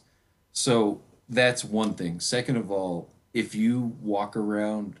sucks. So that's one thing. Second of all, if you walk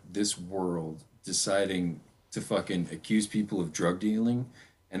around this world deciding to fucking accuse people of drug dealing,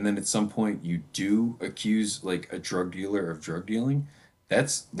 and then at some point you do accuse like a drug dealer of drug dealing,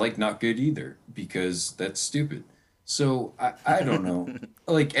 that's like not good either because that's stupid. So I don't know.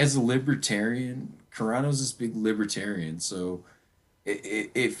 Like as a libertarian, Carano's this big libertarian, so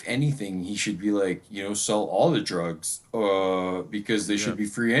if anything, he should be like, sell all the drugs, because they should be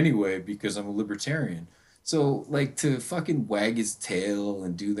free anyway, because I'm a libertarian. So, like, to fucking wag his tail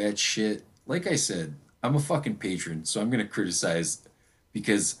and do that shit, like I said, I'm a fucking patron, so I'm gonna criticize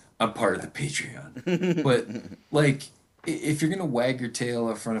because I'm part of the Patreon. But, like, if you're gonna wag your tail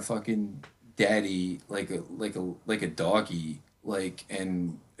in front of fucking daddy, like a doggy, like,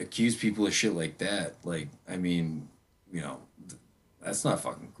 and accuse people of shit like that, like, I mean, you know, that's not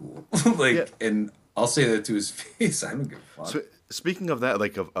fucking cool. Like, Yeah. and I'll say that to his face. I don't give a fuck. So speaking of that,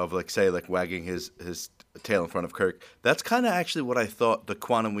 like of like say like wagging his tail in front of Kirk, that's kind of actually what I thought the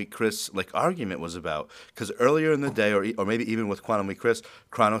Quantum Week Chris like argument was about. Because earlier in the day, or maybe even with Quantum Week Chris,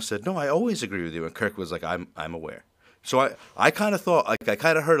 Chrono said, "No, I always agree with you," and Kirk was like, "I'm aware." So I kind of thought like I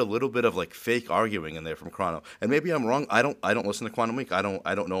kind of heard a little bit of like fake arguing in there from Chrono, and maybe I'm wrong. I don't listen to Quantum Week. I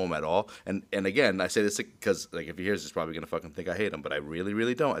don't know him at all. And again, I say this because like if he hears this, he's probably gonna fucking think I hate him, but I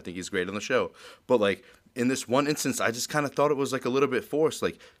really don't. I think he's great on the show. But like in this one instance, I just kind of thought it was like a little bit forced.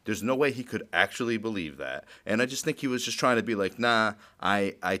 Like there's no way he could actually believe that, and I just think he was just trying to be like, nah,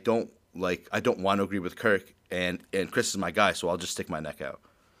 I don't want to agree with Kirk, and Chris is my guy, so I'll just stick my neck out.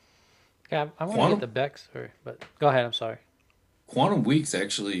 Yeah, I want to Quantum- get the Beck story, but go ahead. I'm sorry. Quantum Week's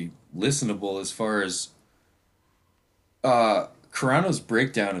actually listenable as far as Carano's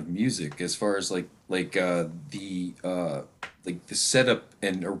breakdown of music, as far as the setup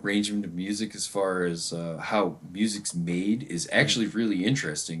and arrangement of music, as far as how music's made, is actually really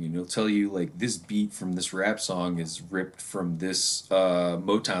interesting. And he'll tell you like this beat from this rap song is ripped from this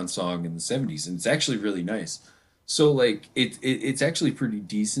Motown song in the '70s, and it's actually really nice. So like it's actually pretty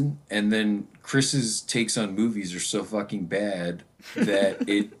decent, and then Chris's takes on movies are so fucking bad that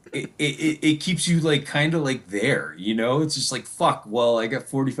it keeps you like kind of like there, It's just like fuck. Well, I got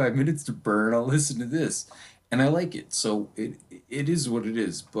 45 minutes to burn. I'll listen to this, and I like it. So it is what it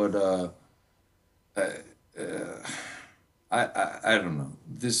is. But I don't know.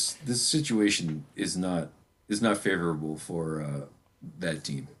 This situation is not favorable for that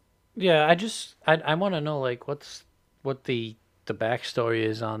team. Yeah, I want to know like what the backstory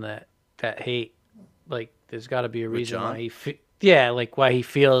is on that hate. Like, there's got to be a reason John? why like why he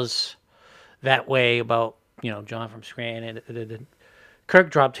feels that way about John from Scranton. And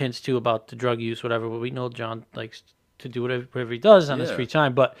Kirk dropped hints too about the drug use, whatever. But we know John likes to do whatever he does on his Yeah. free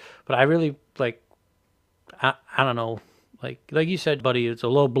time. But I really like I don't know, like you said, buddy, it's a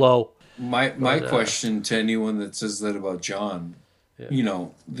low blow. My But, question to anyone that says that about John, Yeah.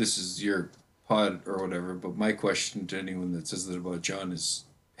 this is your pod or whatever, but my question to anyone that says that about John is,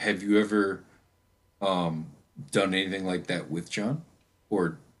 have you ever done anything like that with John?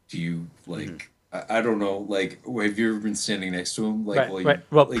 Or do you like I don't know, like have you ever been standing next to him? Like Right, while right. you,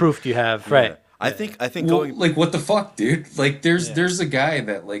 What like, proof do you have? Right. Yeah. I think well, going like what the fuck, dude? Like Yeah. there's a guy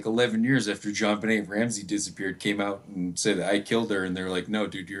that like 11 years after John Benet Ramsey disappeared came out and said I killed her, and they're like, no,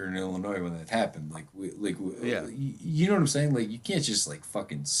 dude, you're in Illinois when that happened. Yeah. you know what I'm saying? Like you can't just like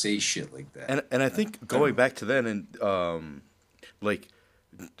fucking say shit like that. and I think going back to then and like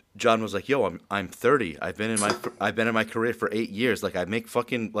John was like, "Yo, I'm 30. I've been in my career for 8 years. Like I make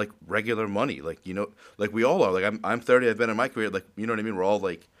fucking like regular money. Like like we all are. Like I'm 30. I've been in my career. Like you know what I mean. We're all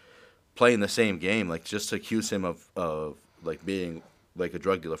like playing the same game. Like just to accuse him of like being like a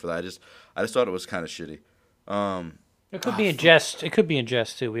drug dealer for that. I just thought it was kind of shitty. It could be in jest. It could be in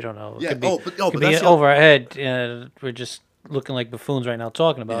jest too. We don't know. It Yeah, could be, but could be that's the over our head. We're just looking like buffoons right now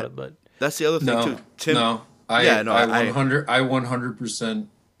talking about Yeah. it. But That's the other thing No, too. Tim. no, I Yeah, no, I I- 100%,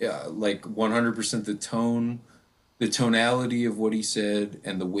 yeah, like 100% the tonality of what he said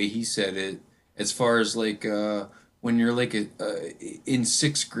and the way he said it, as far as like when you're like in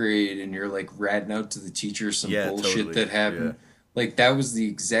sixth grade and you're like ratting out to the teacher some Yeah, bullshit totally. that happened. Like that was the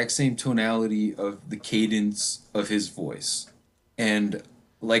exact same tonality of the cadence of his voice. And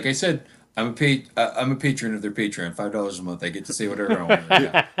like I said, I'm a patron of their Patreon, $5 a month. I get to say whatever I want.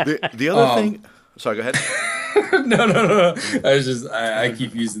 Yeah. The other thing. Sorry, go ahead. No. I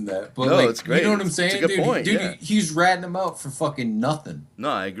keep using that. But No, like, it's great. You know what I'm It's a saying, good dude? point, Dude, yeah. he's ratting them out for fucking nothing. No,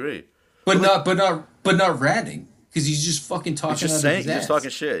 I agree. But not ratting. because he's just fucking talking He's just out of saying, his he's ass. just talking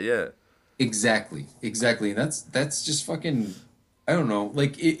shit. Yeah. Exactly, exactly, and that's just fucking. I don't know.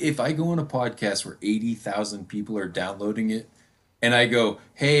 Like if I go on a podcast where 80,000 people are downloading it, and I go,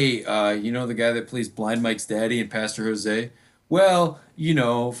 "Hey, you know the guy that plays Blind Mike's daddy and Pastor Jose? Well, you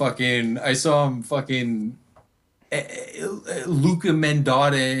know, fucking, I saw him fucking Luca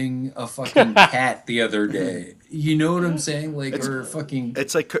Mendottaing a fucking cat the other day. You know what I'm saying? Like, It's or fucking.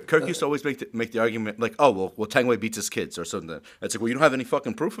 it's like Kirk used to always make the argument like, oh well, Tangway beats his kids or something. It's like, well, you don't have any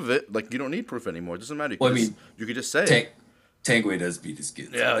fucking proof of it. Like, you don't need proof anymore. It doesn't matter. Well, I mean, You could just say Tank, it. Tangway does beat his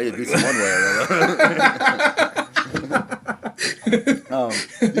kids. Yeah, he beats them one way or another.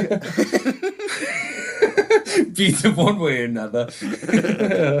 Beats him one way or another.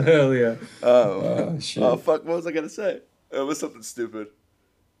 Hell yeah. Oh, shit. Oh fuck! What was I gonna say? It was something stupid.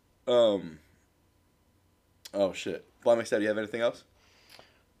 Oh shit! Blind Mike's Dad, you have anything else?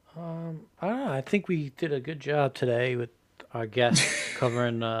 I don't know. I think we did a good job today with our guests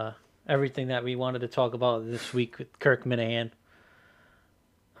covering everything that we wanted to talk about this week with Kirk Minahan.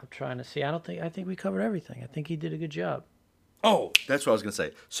 I'm trying to see. I think we covered everything. I think he did a good job. Oh, that's what I was gonna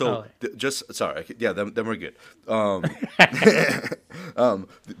say. So, Oh. just sorry, yeah, then we're good.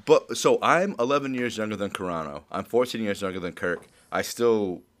 But so I'm 11 years younger than Carano. I'm 14 years younger than Kirk. I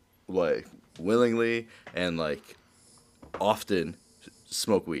still like willingly and like often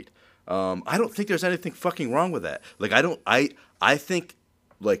smoke weed. I don't think there's anything fucking wrong with that. Like I think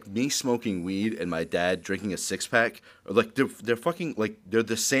like me smoking weed and my dad drinking a 6-pack, like they're fucking like they're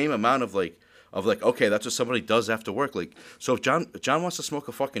the same amount of like okay, that's what somebody does after work. Like, so if John wants to smoke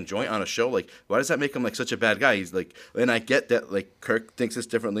a fucking joint on a show, like, why does that make him like such a bad guy? He's like, and I get that like Kirk thinks it's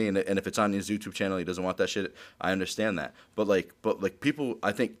differently, and if it's on his YouTube channel, he doesn't want that shit. I understand that, but people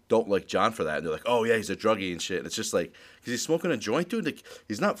I think don't like John for that. And they're like, oh yeah, he's a druggie and shit. And it's just like, because he's smoking a joint, dude. Like,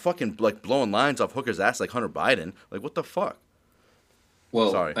 he's not fucking like blowing lines off hookers' ass like Hunter Biden. Like, what the fuck?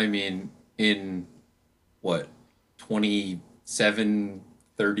 Well, Sorry. I mean, in what, 27,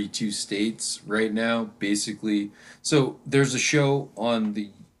 32 states right now, basically. So there's a show on the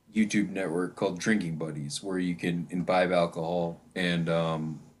YouTube network called Drinking Buddies where you can imbibe alcohol and,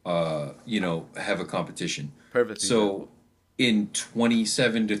 have a competition. Perfect So example. in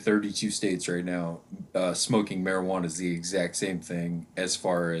 27 to 32 states right now, smoking marijuana is the exact same thing as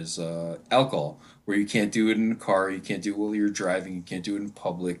far as alcohol, where you can't do it in a car, you can't do it while you're driving, you can't do it in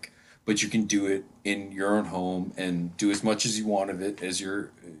public, but you can do it in your own home and do as much as you want of it. As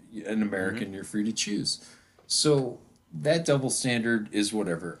you're an American, you're free to choose. So that double standard is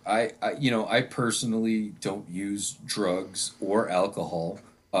whatever. I personally don't use drugs or alcohol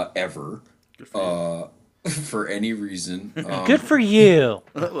ever. Good for For any reason. Good for you.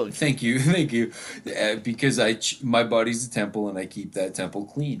 you. Thank you, thank you. Because my body's a temple and I keep that temple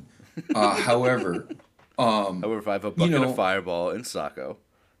clean. However, However, if I have a bucket know- of Fireball in Saco,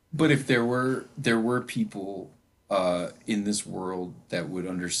 but if there were people in this world that would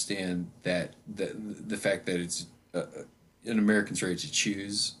understand that the fact that it's an American's right to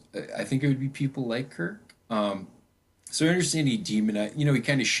choose, I think it would be people like Kirk. So I understand he demonize, he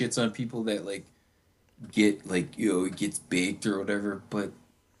kind of shits on people that like get like it gets baked or whatever, but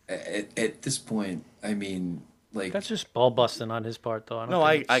at this point, I mean, like, That's just ball busting on his part, though. no,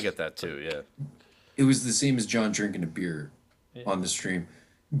 think I it's- get that too. Yeah. it was the same as John drinking a beer on the stream.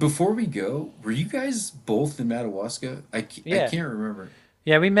 Before we go, were you guys both in Madawaska? I Yeah. can't remember.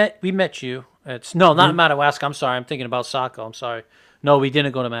 Yeah, we met you. It's not Madawaska. I'm sorry. I'm thinking about Saco. I'm sorry. No, we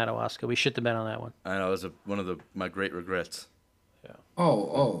didn't go to Madawaska. We shit the bed on that one. I know it was one of my great regrets.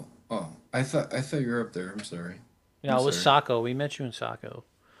 Oh. I thought you were up there. I'm sorry. Yeah, I'm it was sorry. Saco. We met you in Saco.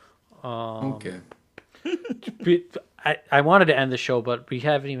 Okay. I wanted to end the show, but we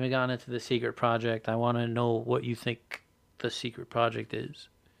haven't even gotten into the secret project. I want to know what you think the secret project is.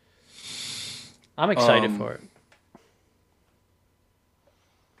 I'm excited for it.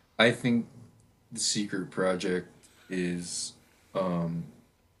 I think the secret project is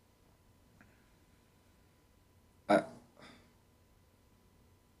I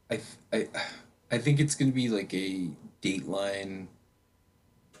I I I think it's gonna be like a Dateline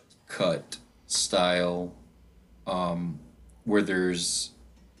cut style, where there's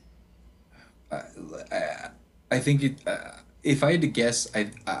I think it. If I had to guess,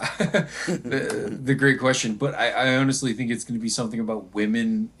 the great question, but I honestly think it's going to be something about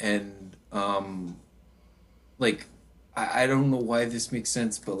women and like I don't know why this makes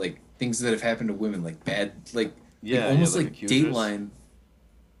sense, but like things that have happened to women, like bad, like Yeah, almost like like accusers. Dateline,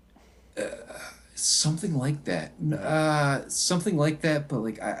 something like that, something like that. But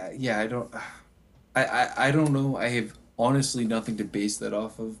like I don't, I don't know. I have honestly nothing to base that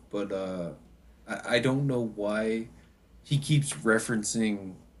off of, but I don't know why he keeps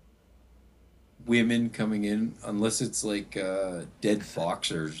referencing women coming in unless it's like dead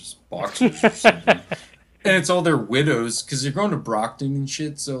boxers or something. And it's all their widows because they're going to Brockton and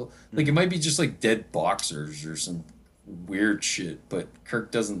shit. So like it might be just like dead boxers or some weird shit. But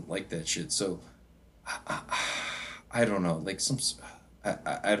Kirk doesn't like that shit. So I don't know. Like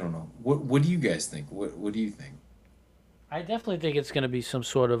I don't know. What do you guys think? What do you think? I definitely think it's going to be some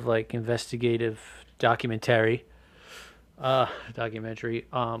sort of like investigative documentary. Documentary.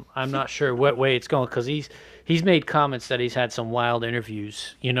 I'm not sure what way it's going because he's made comments that he's had some wild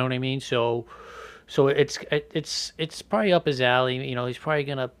interviews. You know what I mean? So it's probably up his alley. You know, he's probably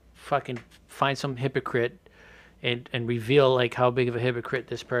gonna fucking find some hypocrite and reveal like how big of a hypocrite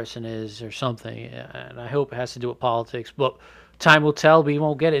this person is or something. And I hope it has to do with politics. But time will tell. We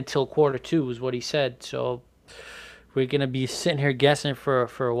won't get it until quarter 2 is what he said. So we're gonna be sitting here guessing for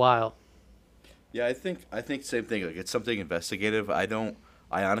a while. Yeah, I think same thing. Like it's something investigative. I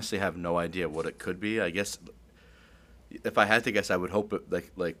honestly have no idea what it could be. I guess if I had to guess, I would hope it,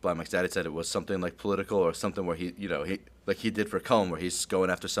 like Blind Mike's daddy said, it was something like political or something where he like he did for Cullen, where he's going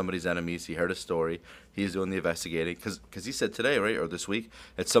after somebody's enemies. He heard a story, he's doing the investigating. Because he said today, right, or this week,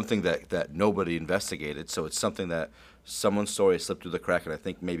 it's something that nobody investigated. So it's something that someone's story slipped through the crack, and I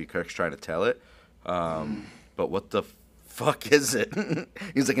think maybe Kirk's trying to tell it. But what the fuck is it?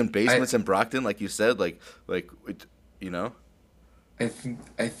 He's like in I basements in Brockton, like you said, you know. I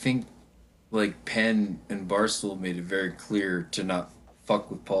think like Penn and Barstool made it very clear to not fuck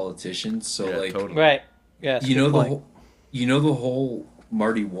with politicians. So Yeah, like totally. Right. Yes. you Good know the point. whole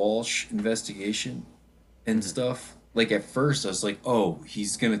Marty Walsh investigation and stuff. Like at first I was like, "Oh,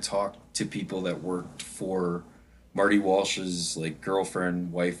 he's going to talk to people that worked for Marty Walsh's like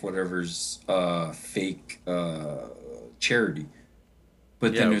girlfriend, wife, whatever's fake charity."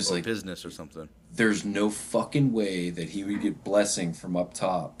 But then Yeah, there's or like business or something. there's no fucking way that he would get blessing from up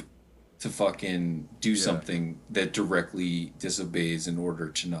top to fucking do Yeah. something that directly disobeys in order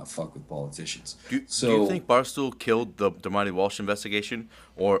to not fuck with politicians. Do you So, think Barstool killed the Marty Walsh investigation,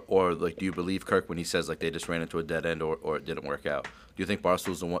 or like do you believe Kirk when he says like they just ran into a dead end or it didn't work out? Do you think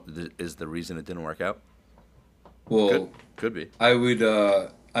Barstool's the one is the reason it didn't work out? Could well, could be. I would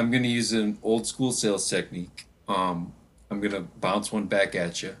I'm gonna use an old school sales technique. I'm gonna bounce one back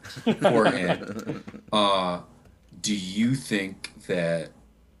at you beforehand. Do you think that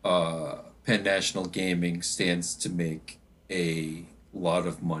Penn National Gaming stands to make a lot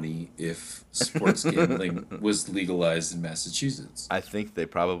of money if sports gambling was legalized in Massachusetts? I think they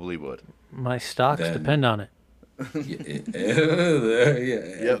probably would. My stocks Then, depend on it. yeah, Yep,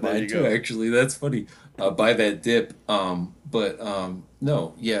 there mine you too. go. Actually, that's funny. Buy that dip. But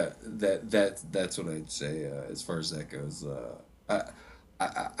no, yeah, that's what I'd say as far as that goes.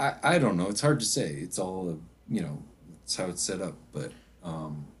 I don't know. It's hard to say. It's all it's how it's set up. But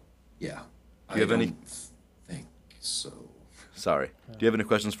yeah, Do you I have any? don't think so. Sorry. Do you have any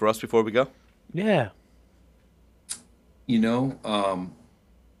questions for us before we go? Yeah. You know, I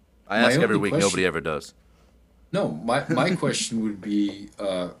my ask every only week. question. Nobody ever does. No, my question would be,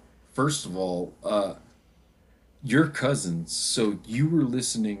 first of all, your cousins. So you were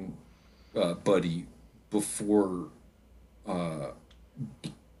listening, buddy, before Blind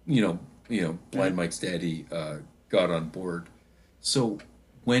Mike's daddy got on board. So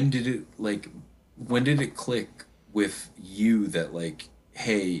when did it like when did it click with you that like,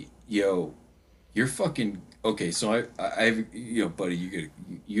 hey, yo, you're fucking okay. So I've buddy,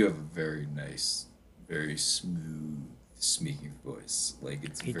 you have a very nice, very smooth speaking voice. Like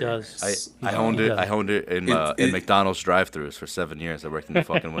it's He very does. I, nice. I honed He it. does. I honed it in It, in it McDonald's drive-throughs for 7 years. I worked in the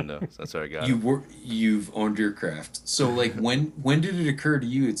fucking window. So that's where I got it. you've owned your craft. So like when did it occur to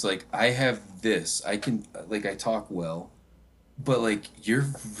you? It's like I have this. I can like I talk well, but like you're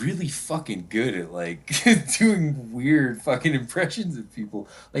really fucking good at like doing weird fucking impressions of people.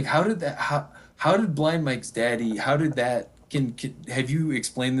 Like how did Blind Mike's daddy? How did that? Can have you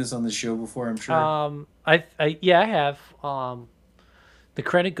explained this on the show before? I'm sure. I yeah, I have. The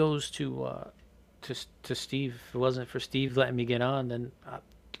credit goes to Steve. If it wasn't for Steve letting me get on, then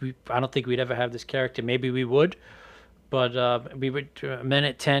I don't think we'd ever have this character. Maybe we would, but we would.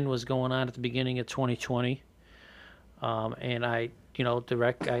 Minute 10 was going on at the beginning of 2020, and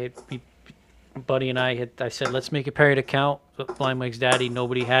Buddy and I said, let's make a period account. Blind Mike's daddy.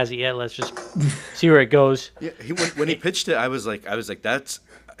 Nobody has it yet. Let's just see where it goes. Yeah, when he pitched it, I was like, that's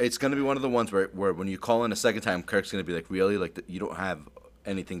it's gonna be one of the ones where when you call in a second time, Kirk's gonna be like, really, like you don't have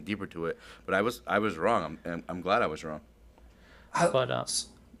anything deeper to it. But I was wrong. I'm glad I was wrong. How, But go so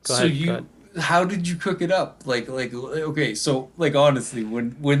ahead. Go you ahead. how did you cook it up? Okay, so like honestly,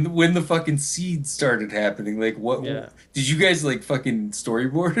 when the fucking seeds started happening, like what Yeah. did you guys like fucking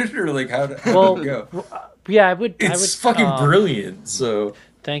storyboard it or like how did it go? Yeah, I would. It's fucking brilliant. So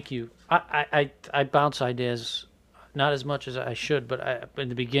Thank you. I bounce ideas, not as much as I should, but in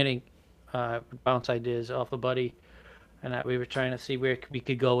the beginning, I would bounce ideas off a buddy, and we were trying to see where we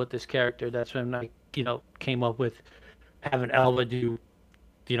could go with this character. That's when I, came up with having Elba do,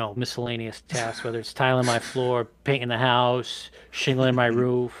 miscellaneous tasks, whether it's tiling my floor, painting the house, shingling my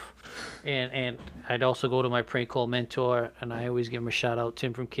roof, and I'd also go to my prank call mentor, and I always give him a shout out.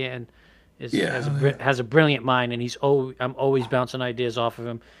 Tim from Canton has a brilliant mind, and I'm always bouncing ideas off of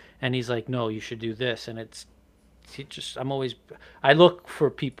him, and he's like, no, you should do this, and I look for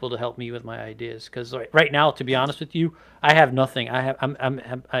people to help me with my ideas, because right now, to be honest with you, I have nothing.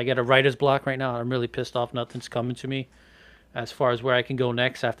 I get a writer's block right now. I'm really pissed off. Nothing's coming to me as far as where I can go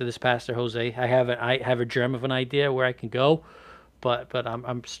next after this Pastor Jose. I have a germ of an idea where I can go, but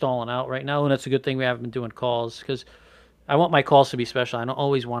I'm stalling out right now, and that's a good thing we haven't been doing calls, because I want my calls to be special. I don't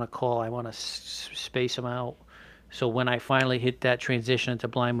always want to call. I want to space them out. So when I finally hit that transition into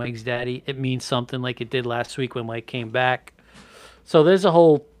Blind Mike's Daddy, it means something like it did last week when Mike came back. So there's a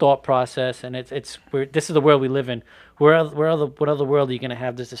whole thought process, and this is the world we live in. What other world are you going to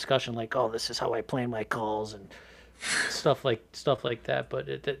have this discussion like, oh, this is how I plan my calls and stuff like that? But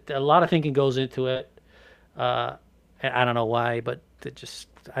a lot of thinking goes into it. And I don't know why, but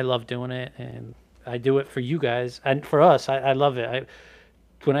I love doing it, and I do it for you guys and for us. I love it.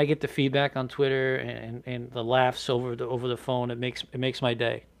 When I get the feedback on Twitter and the laughs over the phone, it makes my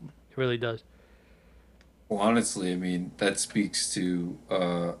day. It really does. well, honestly, I mean that speaks to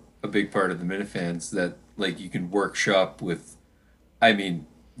a big part of the Minifans that like you can workshop with. I mean,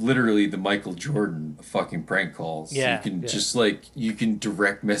 literally the Michael Jordan of fucking prank calls. Yeah, You can yeah. just like you can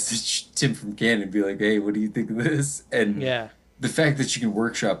direct message Tim from Canton and be like, hey, what do you think of this? And Yeah. the fact that you can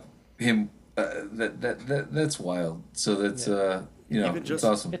workshop him, that's wild. So that's Even it's just-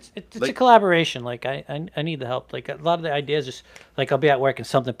 awesome. It's a Like- collaboration. Like I need the help. Like a lot of the ideas, just like I'll be at work and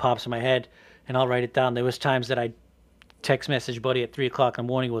something pops in my head, and I'll write it down. There was times that I text message buddy at 3:00 in the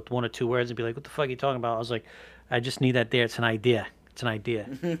morning with one or two words and be like, "What the fuck are you talking about?" I was like, "I just need that there. It's an idea. It's an idea."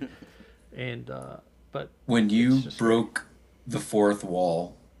 And but When you just broke the fourth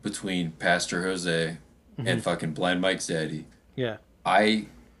wall between Pastor Jose and fucking Blind Mike's Daddy, yeah,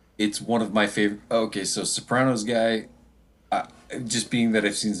 it's one of my favorite. Okay, so Sopranos guy, just being that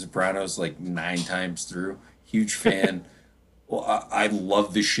I've seen Sopranos like 9 times through, huge fan. Well, I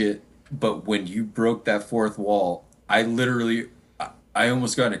love the shit, but when you broke that fourth wall, I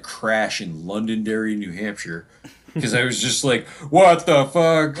almost got in a crash in Londonderry, New Hampshire, because I was just like, what the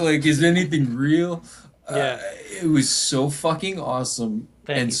fuck? Like, is anything real? Yeah. It was so fucking awesome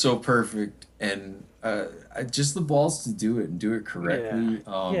Thank and you. so perfect, and just the balls to do it and do it correctly.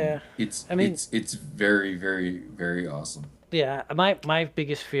 Yeah. It's very, very, very awesome. yeah. My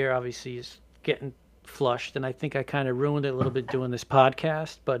biggest fear, obviously, is getting flushed, and I think I kind of ruined it a little bit doing this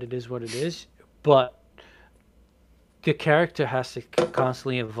podcast. But it is what it is. But the character has to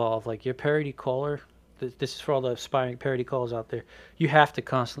constantly evolve. Like your parody caller, this is for all the aspiring parody callers out there. You have to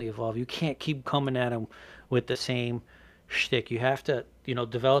constantly evolve. You can't keep coming at them with the same shtick. You have to,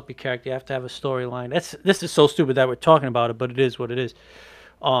 develop your character. You have to have a storyline. This is so stupid that we're talking about it, but it is what it is.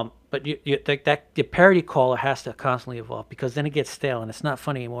 But the parody caller has to constantly evolve, because then it gets stale and it's not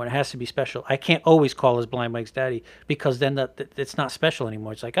funny anymore. And it has to be special. I can't always call as Blind Mike's Daddy, because then it's not special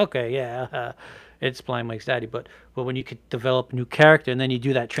anymore. It's like, okay, yeah, it's Blind Mike's Daddy. But when you could develop a new character and then you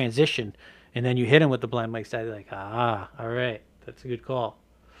do that transition and then you hit him with the Blind Mike's Daddy, like, all right, that's a good call.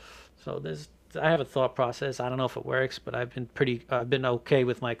 So I have a thought process. I don't know if it works, but I've been okay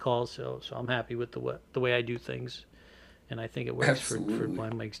with my calls. So I'm happy with the way I do things. And I think it works for Absolutely.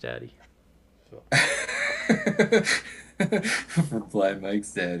 Blind Mike's Daddy. For Blind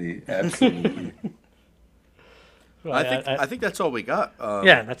Mike's Daddy, absolutely. Well, I think that's all we got.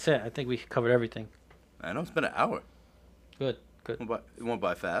 yeah, that's it. I think we covered everything. I know it's been an hour. Good. It went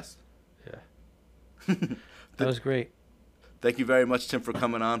by fast. Yeah. That was great. Thank you very much, Tim, for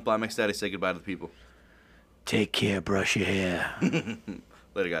coming on. Blind Mike's Daddy, say goodbye to the people. Take care. Brush your hair.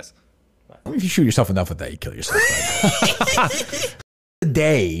 Later, guys. If you shoot yourself enough with that, you kill yourself. The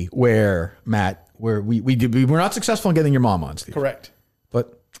day where, Matt, where we were not successful in getting your mom on, Steve. Correct.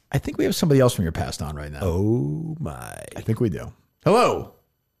 But I think we have somebody else from your past on right now. Oh my. I think we do. Hello.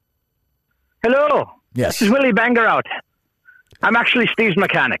 Hello. Yes. This is Willie Banger out. I'm actually Steve's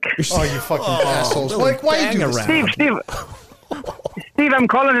mechanic. Oh, you fucking assholes. Like, why you do this? Steve, I'm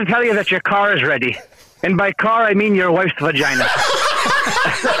calling to tell you that your car is ready. And by car, I mean your wife's vagina.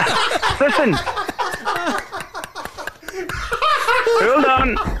 Listen. Hold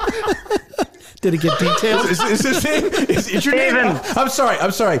on. Did it get detailed? Is his name? Is your name? Steven.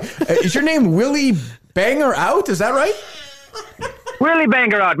 I'm sorry. Is your name Willie Banger Out? Is that right? Willie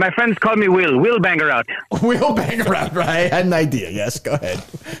Banger Out. My friends call me Will. Will Banger Out. Will Banger Out, right? I had an idea. Yes, go ahead.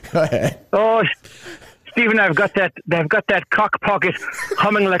 Go ahead. Oh, Stephen, I've got that cock pocket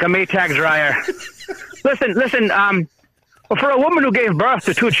humming like a Maytag dryer. Listen, for a woman who gave birth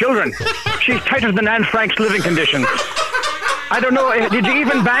to 2 children, she's tighter than Anne Frank's living conditions. I don't know, did you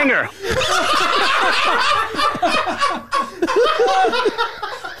even bang her?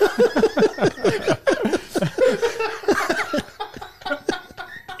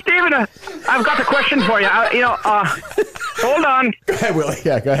 Stephen, I've got a question for you. Hold on. Go ahead, Willie.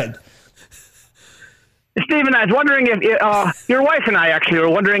 Yeah, go ahead. Stephen, I was wondering if your wife and I actually were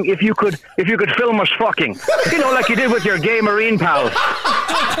wondering if you could film us fucking, like you did with your gay Marine pals.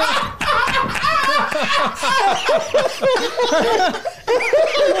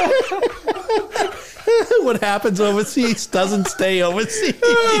 What happens overseas doesn't stay overseas.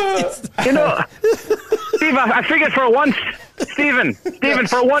 Steve, I figured for once, Stephen,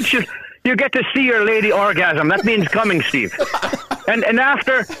 for once you get to see your lady orgasm. That means coming, Steve. And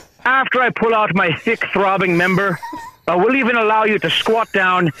after I pull out my thick throbbing member, we'll even allow you to squat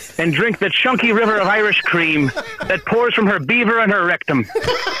down and drink the chunky river of Irish cream that pours from her beaver and her rectum.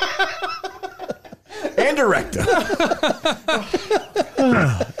 And a rectum.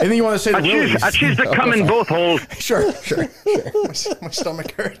 Anything you want to say to Willie? I choose to come in both holes. Sure. My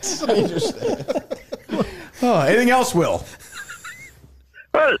stomach hurts. Oh, anything else, Will?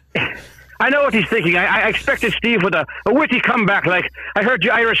 Well, I know what he's thinking. I expected Steve with a witty comeback like, I heard you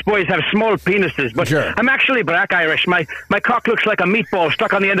Irish boys have small penises, but Sure. I'm actually black Irish. My cock looks like a meatball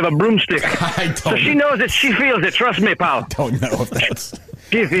stuck on the end of a broomstick. So she knows it. She feels it. Trust me, pal. Don't know if that's...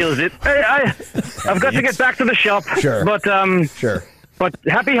 She feels it. I've got to get back to the shop. Sure. But, Sure. But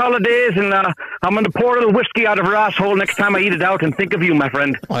happy holidays, and I'm going to pour a little whiskey out of her asshole next time I eat it out and think of you, my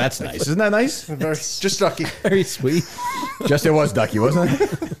friend. Oh, that's nice. Isn't that nice? Just Ducky. Very sweet. Just it was Ducky, wasn't it?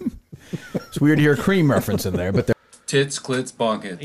 It's weird to hear a cream reference in there, but Tits, clits, bonk it.